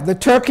ally? The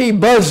turkey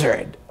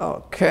buzzard.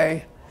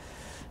 Okay.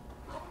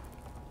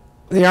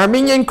 The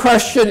Armenian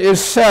question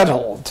is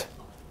settled.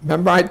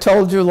 Remember I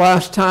told you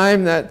last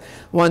time that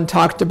one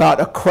talked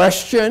about a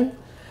question?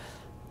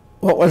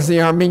 What was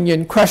the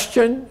Armenian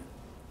question?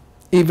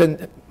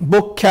 Even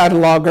book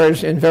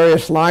catalogers in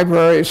various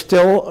libraries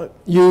still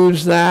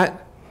use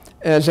that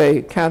as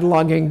a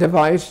cataloging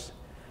device.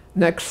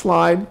 Next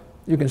slide.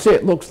 You can see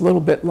it looks a little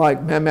bit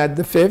like Mehmed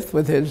V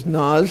with his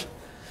nose.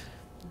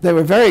 They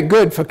were very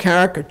good for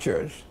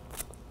caricatures.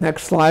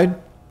 Next slide.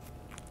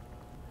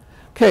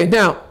 Okay,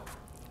 now,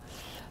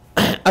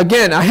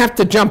 again, I have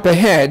to jump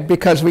ahead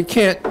because we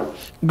can't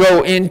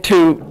go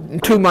into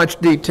too much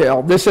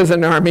detail. This is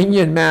an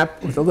Armenian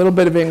map with a little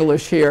bit of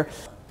English here.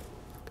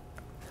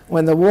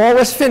 When the war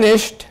was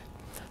finished,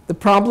 the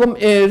problem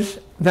is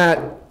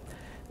that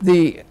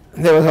there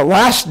was a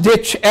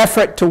last-ditch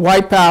effort to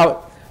wipe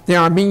out the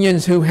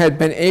Armenians who had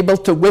been able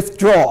to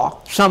withdraw,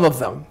 some of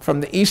them, from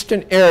the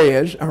eastern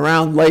areas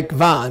around Lake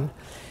Van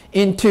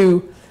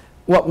into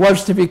what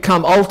was to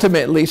become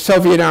ultimately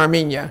Soviet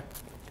Armenia.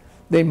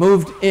 They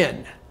moved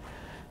in.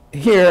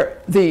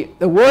 Here, the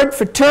word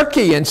for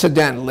Turkey,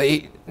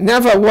 incidentally,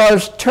 never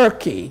was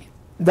Turkey.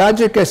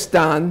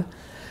 Tajikistan,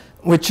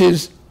 which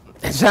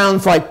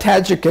sounds like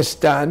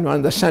Tajikistan, one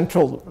of the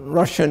central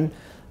Russian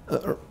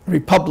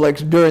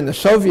republics during the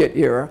Soviet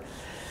era.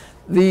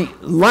 The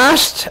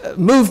last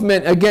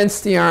movement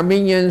against the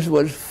Armenians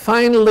was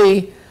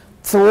finally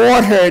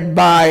thwarted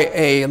by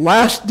a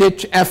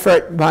last-ditch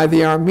effort by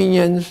the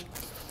Armenians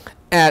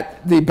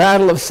at the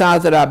Battle of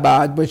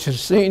Sadrabad, which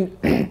is seen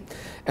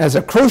as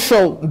a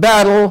crucial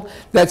battle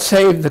that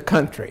saved the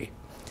country.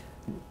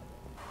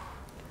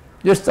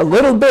 Just a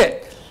little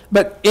bit.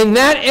 But in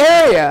that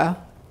area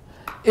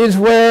is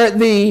where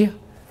the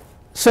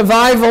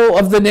survival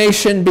of the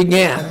nation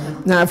began.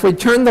 Now, if we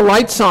turn the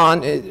lights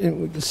on, we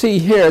can see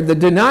here, the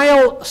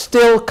denial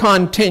still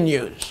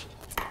continues.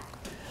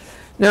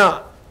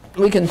 Now,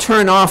 we can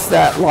turn off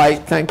that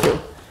light, thank you.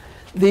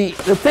 The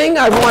thing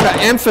I want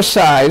to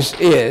emphasize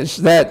is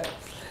that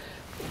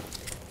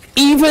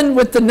even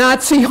with the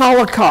Nazi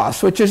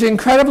Holocaust, which is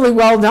incredibly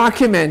well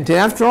documented,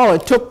 after all,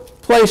 it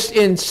took place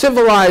in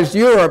civilized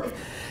Europe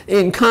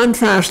in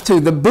contrast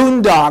to the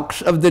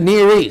boondocks of the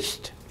Near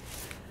East.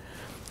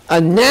 A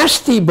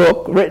nasty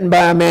book written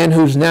by a man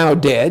who's now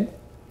dead,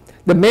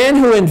 The Man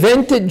Who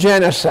Invented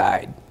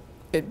Genocide.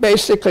 It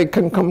basically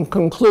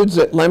concludes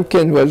that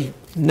Lemkin was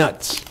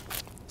nuts.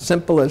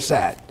 Simple as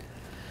that.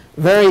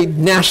 Very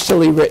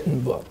nastily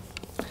written book.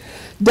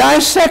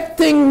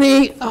 Dissecting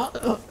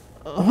the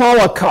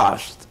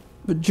Holocaust,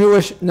 the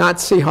Jewish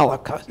Nazi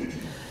Holocaust.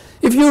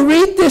 If you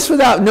read this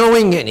without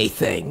knowing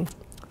anything,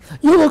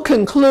 you will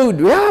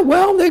conclude, yeah,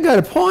 well, they got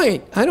a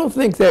point. I don't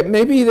think that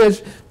maybe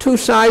there's two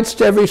sides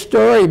to every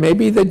story.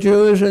 Maybe the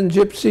Jews and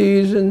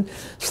Gypsies and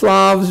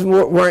Slavs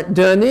weren't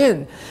done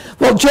in.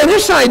 Well,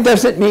 genocide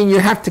doesn't mean you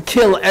have to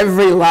kill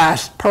every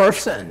last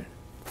person.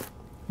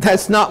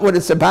 That's not what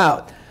it's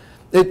about.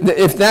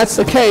 If that's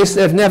the case,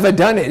 they've never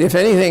done it. If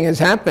anything has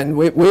happened,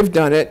 we've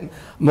done it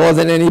more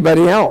than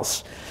anybody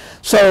else.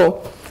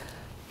 So,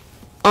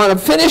 on a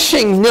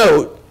finishing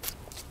note,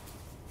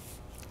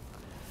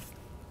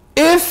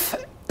 if,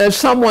 as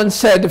someone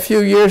said a few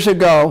years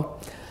ago,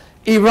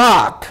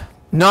 Iraq,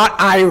 not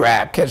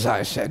Iraq, as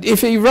I said,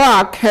 if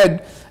Iraq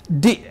had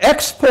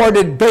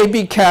exported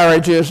baby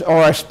carriages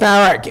or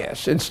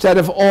asparagus instead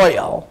of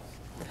oil,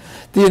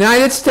 the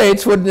United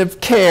States wouldn't have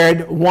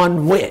cared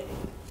one whit.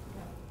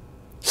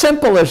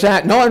 Simple as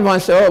that. No one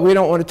wants to, oh, we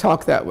don't want to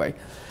talk that way.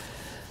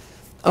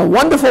 A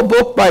wonderful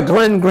book by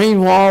Glenn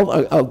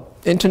Greenwald, an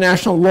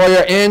international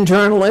lawyer and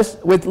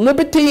journalist, With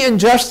Liberty and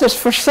Justice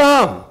for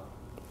Some.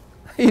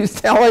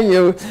 He's telling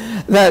you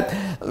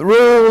that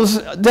rules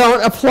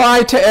don't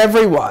apply to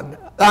everyone.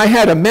 I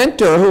had a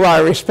mentor who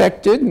I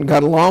respected and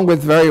got along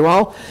with very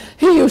well.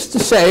 He used to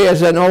say,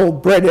 as an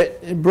old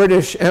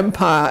British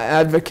Empire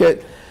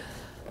advocate,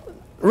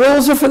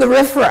 rules are for the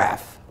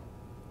riffraff.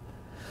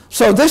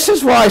 So this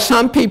is why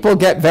some people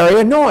get very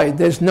annoyed.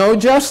 There's no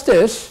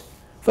justice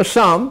for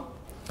some,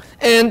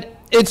 and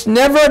it's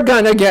never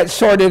going to get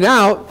sorted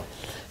out.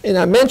 And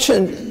I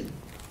mentioned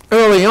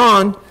early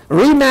on,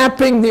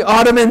 remapping the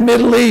Ottoman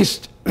Middle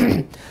East.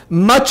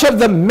 Much of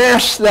the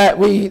mess that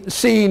we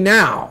see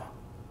now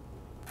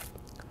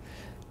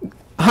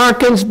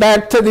harkens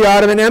back to the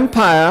Ottoman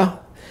Empire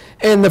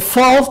and the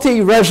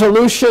faulty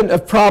resolution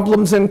of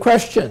problems and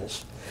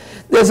questions.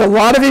 There's a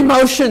lot of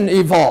emotion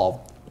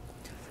involved.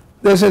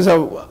 This is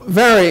a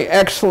very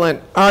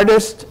excellent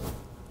artist.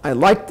 I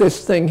like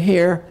this thing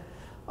here.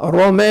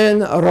 Romain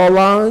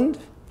Rolland,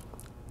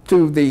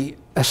 to the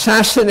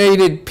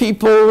assassinated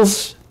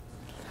peoples.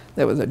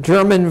 There was a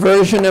German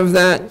version of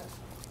that.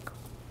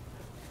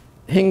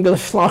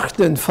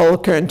 Hingeschlachten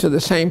Völker, to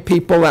the same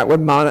people that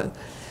would monitor.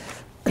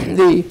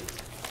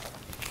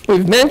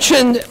 We've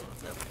mentioned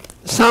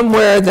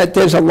somewhere that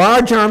there's a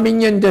large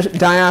Armenian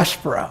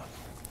diaspora,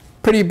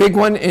 pretty big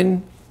one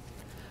in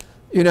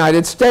the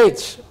United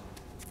States.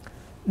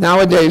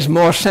 nowadays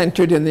more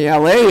centered in the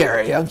LA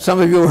area. Some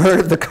of you have heard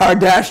of the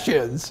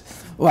Kardashians.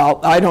 Well,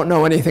 I don't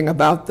know anything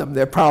about them.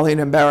 They're probably an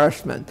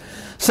embarrassment.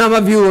 Some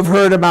of you have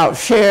heard about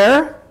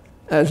Cher,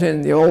 as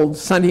in the old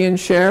Sonny and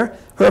Cher.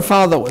 Her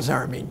father was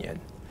Armenian.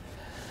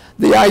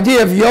 The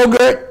idea of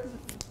yogurt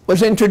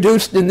was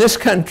introduced in this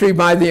country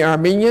by the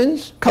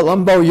Armenians.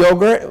 Colombo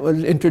yogurt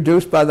was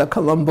introduced by the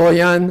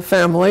Colomboyan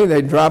family.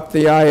 They dropped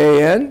the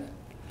IAN.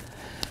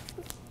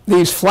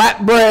 These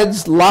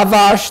flatbreads,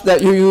 lavash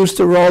that you use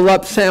to roll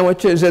up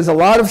sandwiches, there's a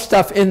lot of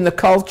stuff in the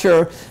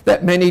culture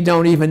that many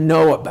don't even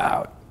know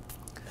about.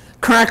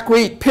 Crack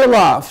wheat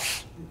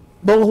pilafs,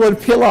 bulgur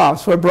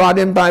pilafs were brought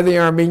in by the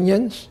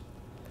Armenians,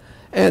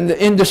 and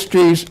the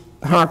industries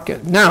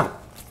hearkened. Now,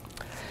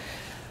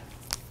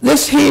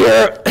 this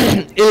here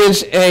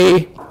is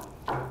a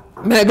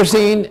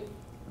magazine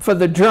for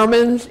the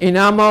Germans,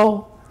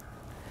 Inamo.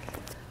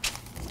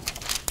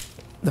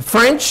 The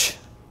French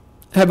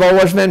have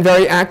always been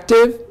very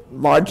active,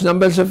 large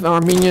numbers of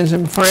Armenians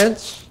in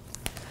France.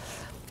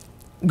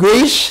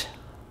 Greece,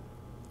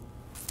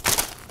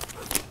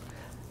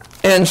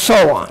 and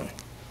so on.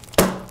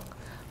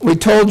 We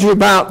told you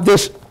about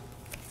this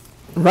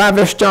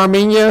ravished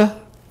Armenia.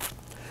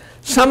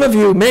 Some of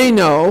you may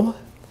know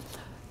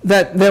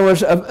that there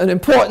was an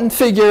important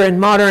figure in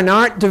modern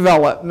art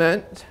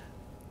development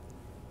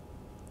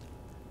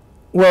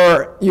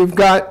where you've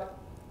got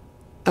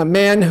a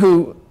man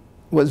who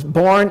was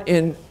born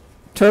in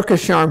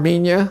Turkish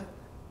Armenia,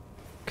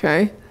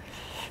 okay,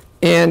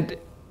 and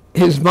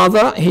his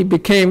mother, he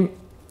became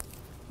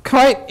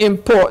quite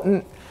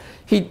important.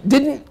 He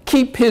didn't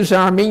keep his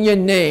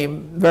Armenian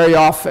name very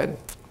often.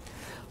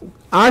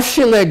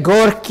 Achille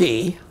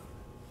Gorky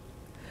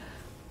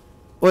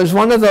was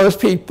one of those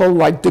people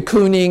like de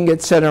Kooning,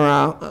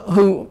 etc.,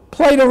 who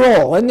played a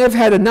role, and they've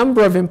had a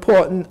number of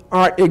important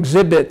art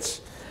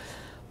exhibits.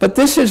 But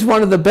this is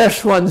one of the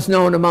best ones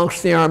known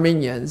amongst the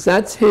Armenians.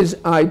 That's his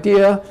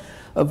idea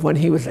of when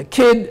he was a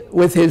kid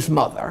with his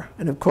mother.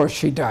 And of course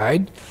she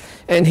died.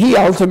 And he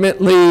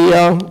ultimately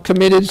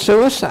committed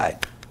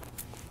suicide,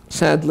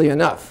 sadly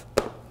enough.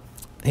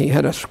 He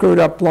had a screwed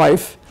up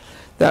life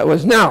that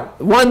was. Now,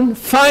 one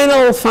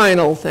final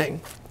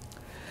thing.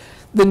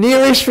 The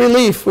Near East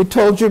Relief, we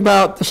told you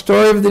about the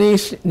story of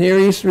the Near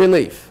East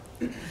Relief.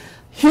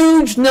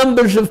 Huge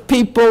numbers of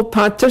people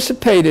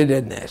participated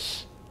in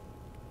this.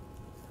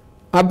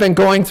 I've been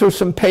going through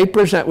some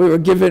papers that we were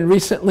given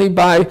recently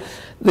by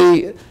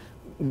the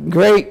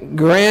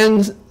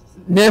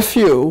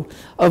great-grandnephew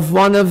of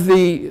one of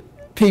the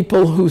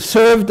people who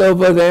served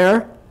over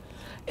there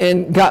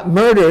and got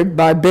murdered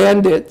by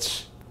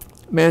bandits,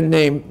 a man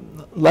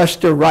named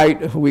Lester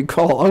Wright, who we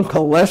call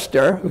Uncle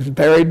Lester, who's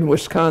buried in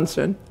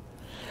Wisconsin.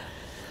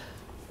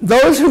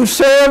 Those who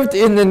served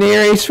in the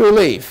Near East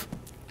Relief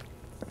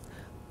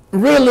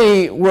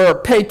really were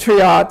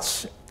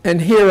patriots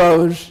and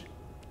heroes,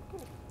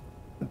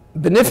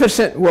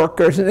 beneficent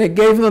workers, and they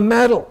gave them a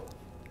medal.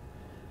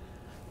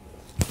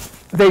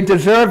 They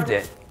deserved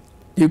it.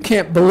 You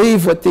can't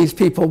believe what these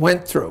people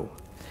went through.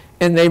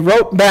 And they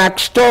wrote back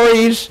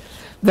stories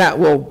that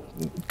will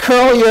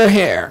curl your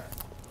hair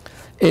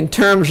in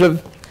terms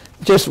of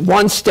just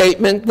one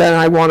statement that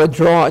I want to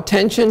draw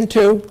attention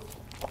to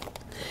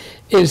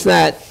is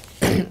that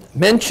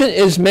mention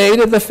is made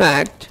of the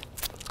fact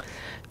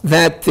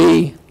that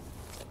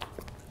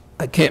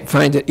I can't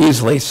find it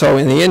easily, so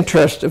in the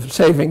interest of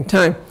saving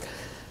time,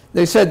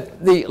 they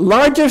said the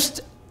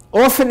largest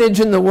orphanage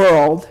in the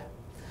world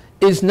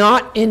is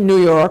not in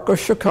New York or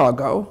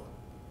Chicago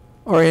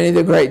or any of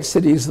the great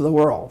cities of the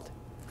world.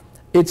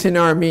 It's in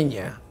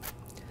Armenia.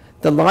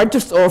 The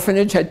largest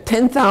orphanage had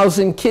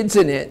 10,000 kids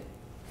in it,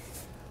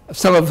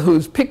 some of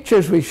whose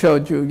pictures we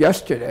showed you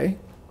yesterday,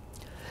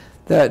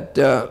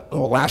 or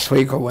last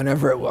week or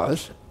whenever it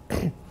was.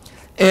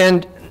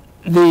 And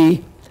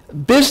the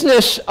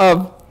business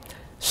of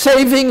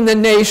saving the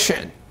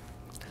nation.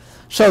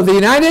 So the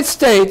United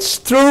States,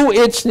 through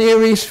its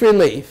Near East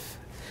Relief,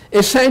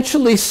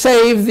 essentially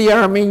saved the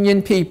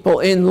Armenian people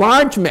in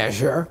large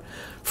measure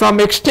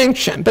from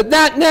extinction. But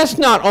that's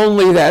not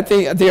only that.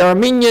 The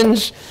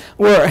Armenians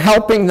were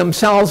helping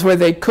themselves where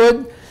they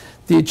could.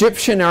 The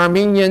Egyptian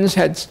Armenians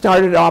had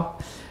started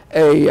up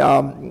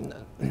an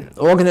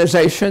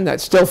organization that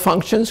still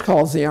functions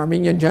called the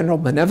Armenian General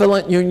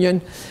Benevolent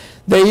Union.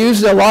 They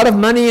used a lot of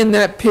money in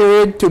that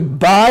period to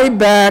buy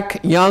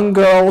back young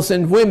girls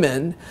and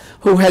women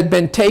who had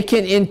been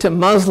taken into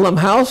Muslim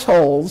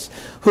households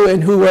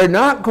who were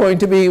not going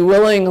to be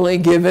willingly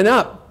given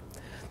up.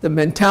 The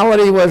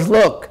mentality was,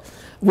 look,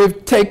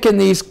 we've taken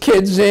these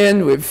kids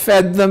in, we've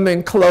fed them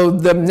and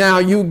clothed them, now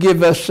you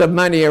give us some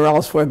money or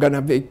else we're going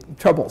to be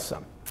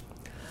troublesome.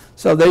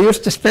 So they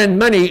used to spend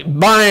money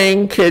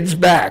buying kids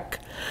back.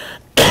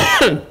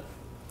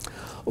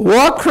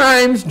 War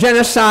crimes,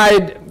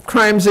 genocide,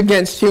 crimes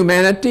against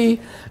humanity,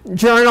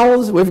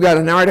 journals, we've got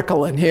an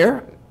article in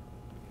here,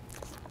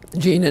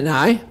 Gene and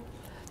I.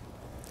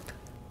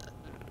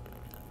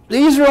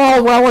 These are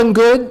all well and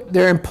good,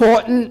 they're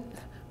important,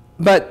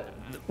 but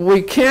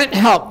we can't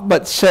help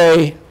but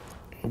say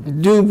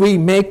do we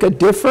make a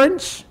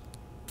difference?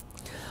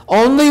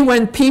 Only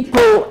when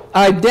people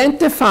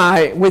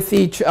identify with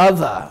each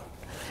other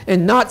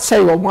and not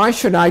say, well, why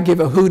should I give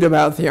a hoot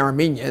about the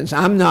Armenians?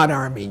 I'm not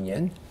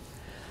Armenian.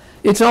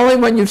 It's only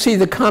when you see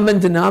the common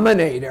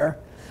denominator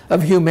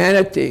of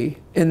humanity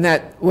in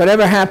that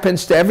whatever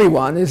happens to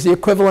everyone is the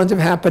equivalent of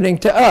happening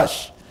to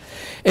us.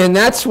 And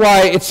that's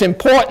why it's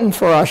important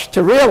for us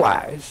to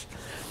realize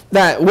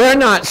that we're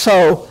not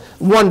so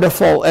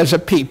wonderful as a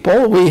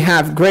people. We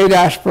have great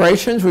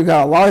aspirations. We've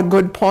got a lot of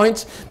good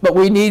points, but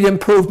we need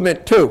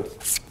improvement too.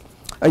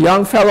 A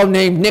young fellow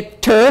named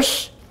Nick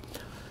Terse,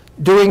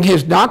 doing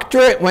his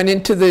doctorate, went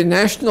into the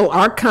National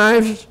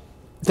Archives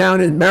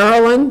down in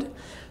Maryland,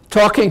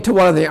 talking to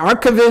one of the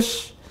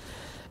archivists,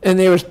 and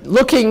they was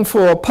looking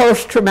for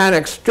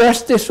post-traumatic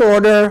stress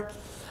disorder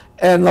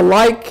and the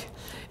like,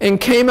 and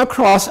came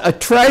across a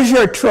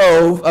treasure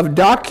trove of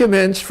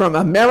documents from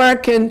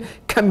American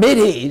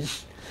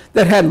committees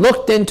that had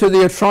looked into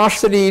the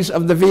atrocities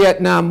of the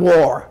Vietnam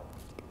War.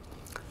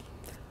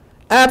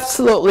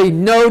 Absolutely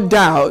no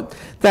doubt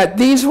that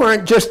these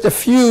weren't just a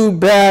few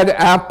bad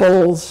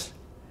apples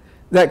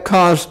that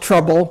caused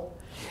trouble.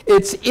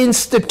 It's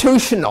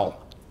institutional.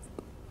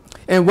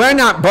 And we're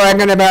not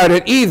bragging about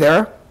it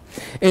either,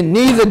 and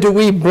neither do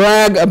we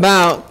brag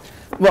about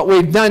what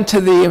we've done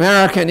to the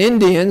American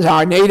Indians,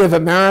 our Native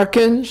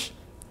Americans,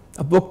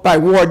 a book by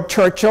Ward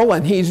Churchill,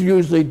 and he's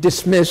usually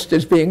dismissed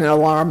as being an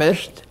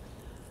alarmist.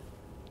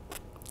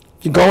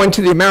 You go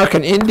into the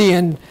American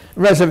Indian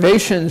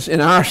reservations in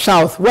our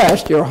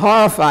Southwest, you're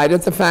horrified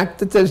at the fact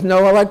that there's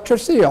no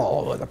electricity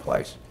all over the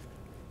place.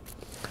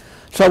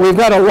 So we've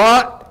got a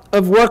lot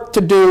of work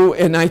to do,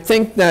 and I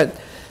think that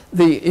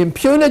the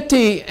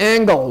impunity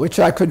angle, which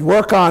I could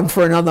work on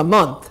for another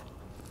month,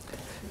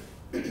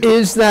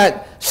 is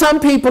that some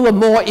people are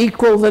more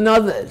equal than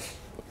others.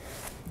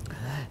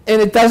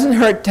 And it doesn't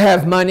hurt to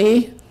have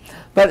money,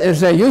 but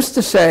as I used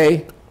to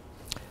say,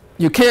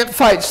 you can't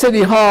fight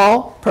City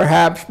Hall,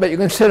 perhaps, but you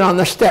can sit on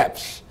the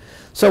steps.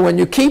 So when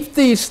you keep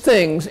these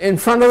things in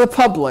front of the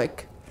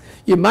public,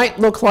 you might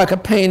look like a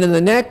pain in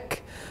the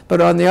neck,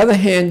 but on the other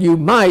hand, you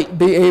might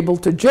be able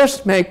to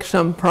just make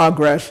some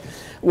progress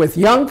with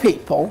young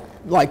people,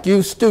 like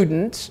you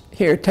students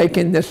here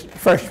taking this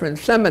freshman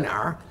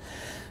seminar,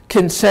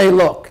 can say,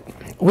 look,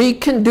 we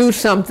can do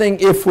something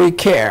if we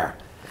care.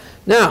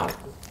 Now,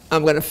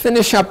 I'm going to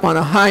finish up on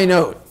a high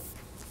note.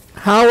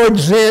 Howard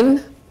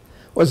Zinn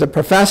was a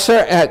professor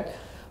at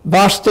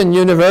Boston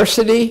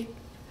University.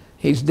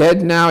 He's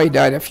dead now. He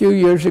died a few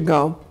years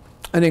ago.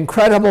 An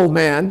incredible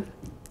man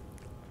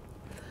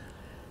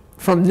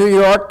from New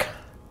York.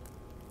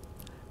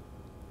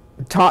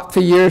 Taught for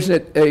years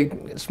at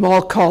a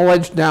small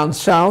college down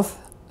south,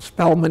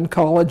 Spelman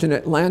College in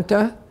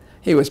Atlanta.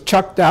 He was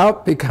chucked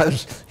out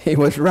because he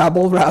was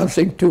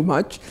rabble-rousing too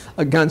much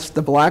against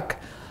the black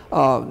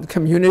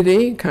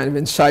community, kind of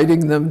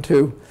inciting them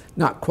to,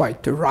 not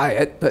quite to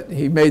riot, but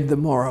he made them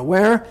more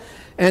aware.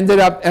 Ended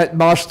up at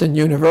Boston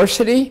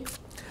University.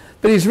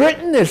 But he's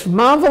written this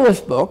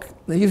marvelous book.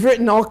 He's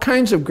written all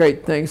kinds of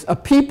great things, A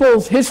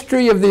People's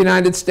History of the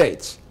United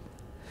States.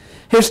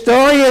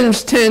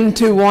 Historians tend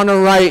to want to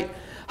write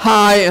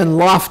high and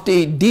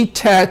lofty,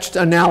 detached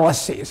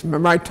analyses.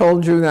 Remember I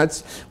told you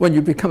that's when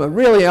you become a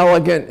really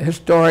elegant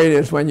historian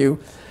is when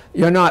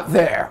you're not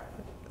there,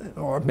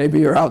 or maybe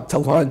you're out to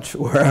lunch,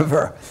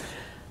 wherever.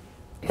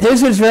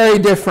 His is very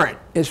different.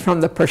 It's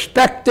from the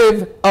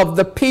perspective of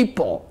the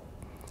people.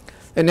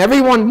 And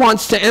everyone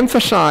wants to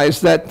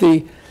emphasize that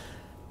the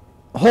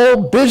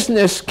whole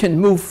business can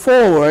move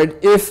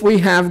forward if we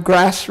have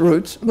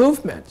grassroots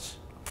movements.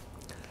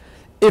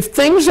 If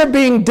things are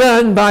being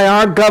done by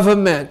our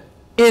government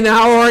in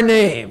our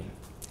name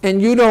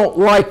and you don't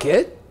like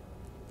it,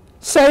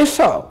 say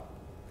so.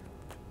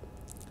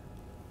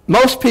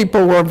 Most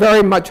people were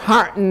very much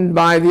heartened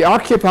by the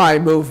Occupy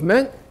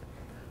movement.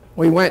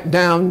 We went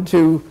down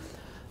to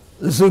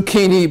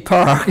Zucchini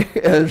Park,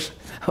 as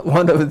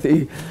one of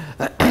the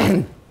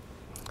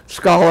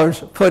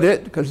scholars put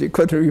it, because he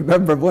couldn't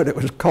remember what it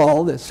was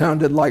called. It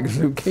sounded like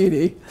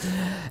zucchini.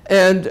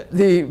 And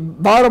the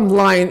bottom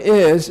line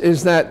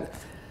is that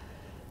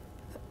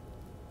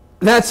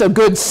that's a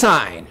good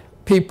sign.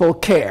 People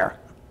care,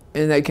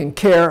 and they can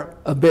care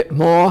a bit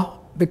more,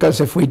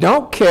 because if we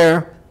don't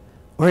care,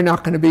 we're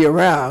not going to be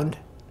around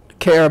to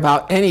care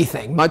about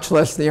anything, much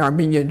less the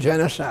Armenian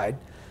Genocide.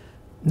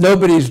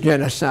 Nobody's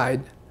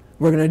genocide.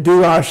 We're going to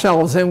do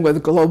ourselves in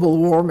with global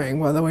warming,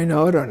 whether we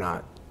know it or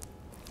not.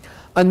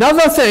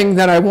 Another thing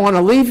that I want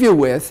to leave you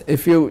with,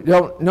 if you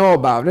don't know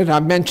about it,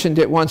 I mentioned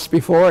it once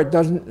before, it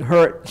doesn't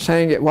hurt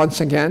saying it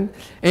once again,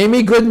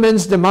 Amy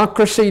Goodman's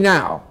Democracy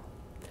Now!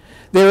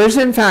 There is,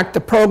 in fact, a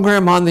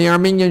program on the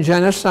Armenian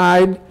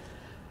Genocide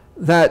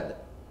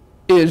that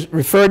is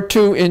referred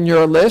to in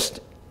your list.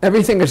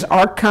 Everything is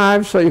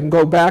archived, so you can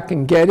go back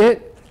and get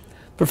it.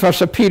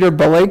 Professor Peter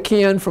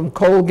Balakian from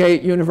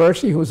Colgate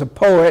University, who's a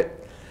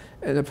poet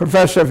and a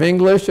professor of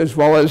English, as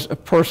well as a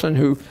person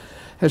who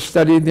has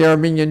studied the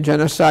Armenian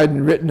Genocide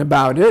and written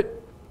about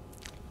it.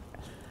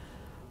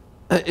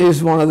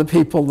 is one of the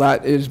people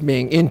that is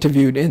being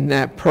interviewed in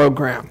that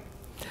program.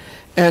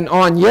 And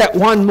on yet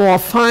one more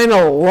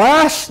final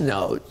last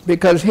note,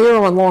 because here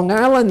on Long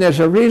Island there's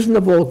a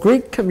reasonable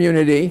Greek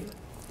community,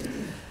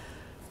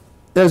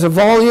 there's a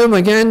volume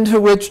again to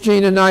which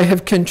Gene and I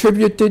have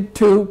contributed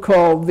to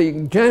called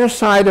The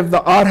Genocide of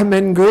the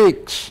Ottoman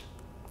Greeks.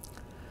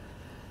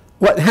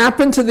 What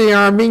happened to the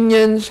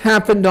Armenians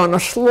happened on a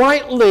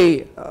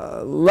slightly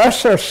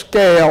lesser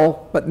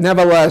scale, but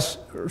nevertheless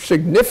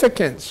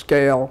significant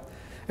scale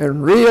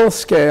and real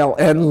scale,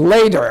 and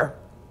later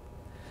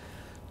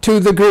to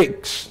the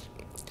Greeks.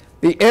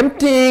 The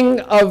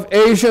emptying of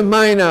Asia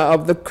Minor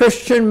of the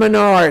Christian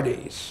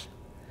minorities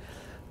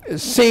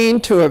is seen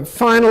to have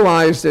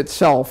finalized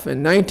itself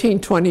in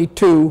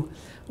 1922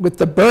 with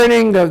the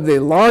burning of the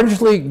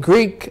largely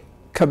Greek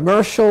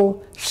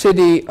commercial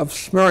city of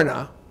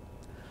Smyrna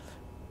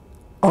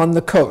on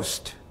the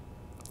coast.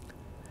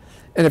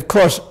 And of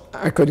course,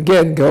 I could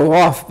again go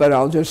off, but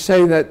I'll just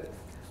say that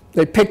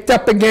they picked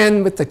up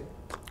again with the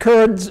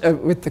Kurds,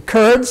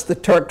 the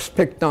Turks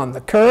picked on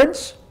the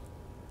Kurds,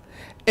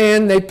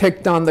 and they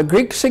picked on the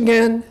Greeks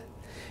again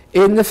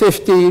in the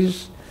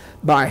 50s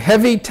by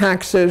heavy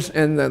taxes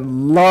and the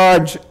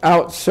large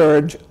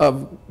outsurge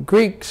of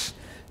Greeks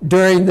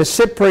during the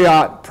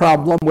Cypriot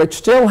problem, which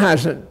still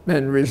hasn't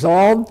been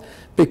resolved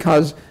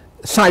because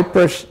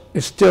Cyprus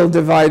is still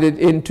divided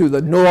into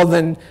the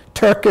northern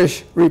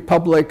Turkish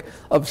Republic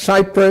of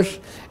Cyprus,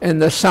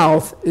 and the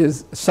south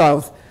is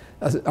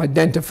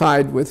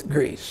identified with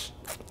Greece.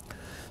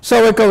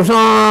 So it goes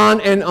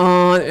on and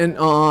on and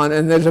on,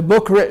 and there's a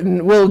book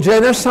written, Will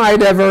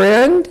Genocide Ever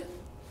End?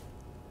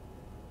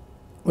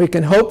 We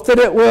can hope that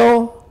it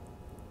will,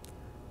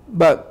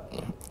 but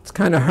it's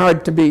kind of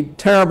hard to be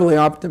terribly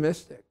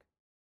optimistic.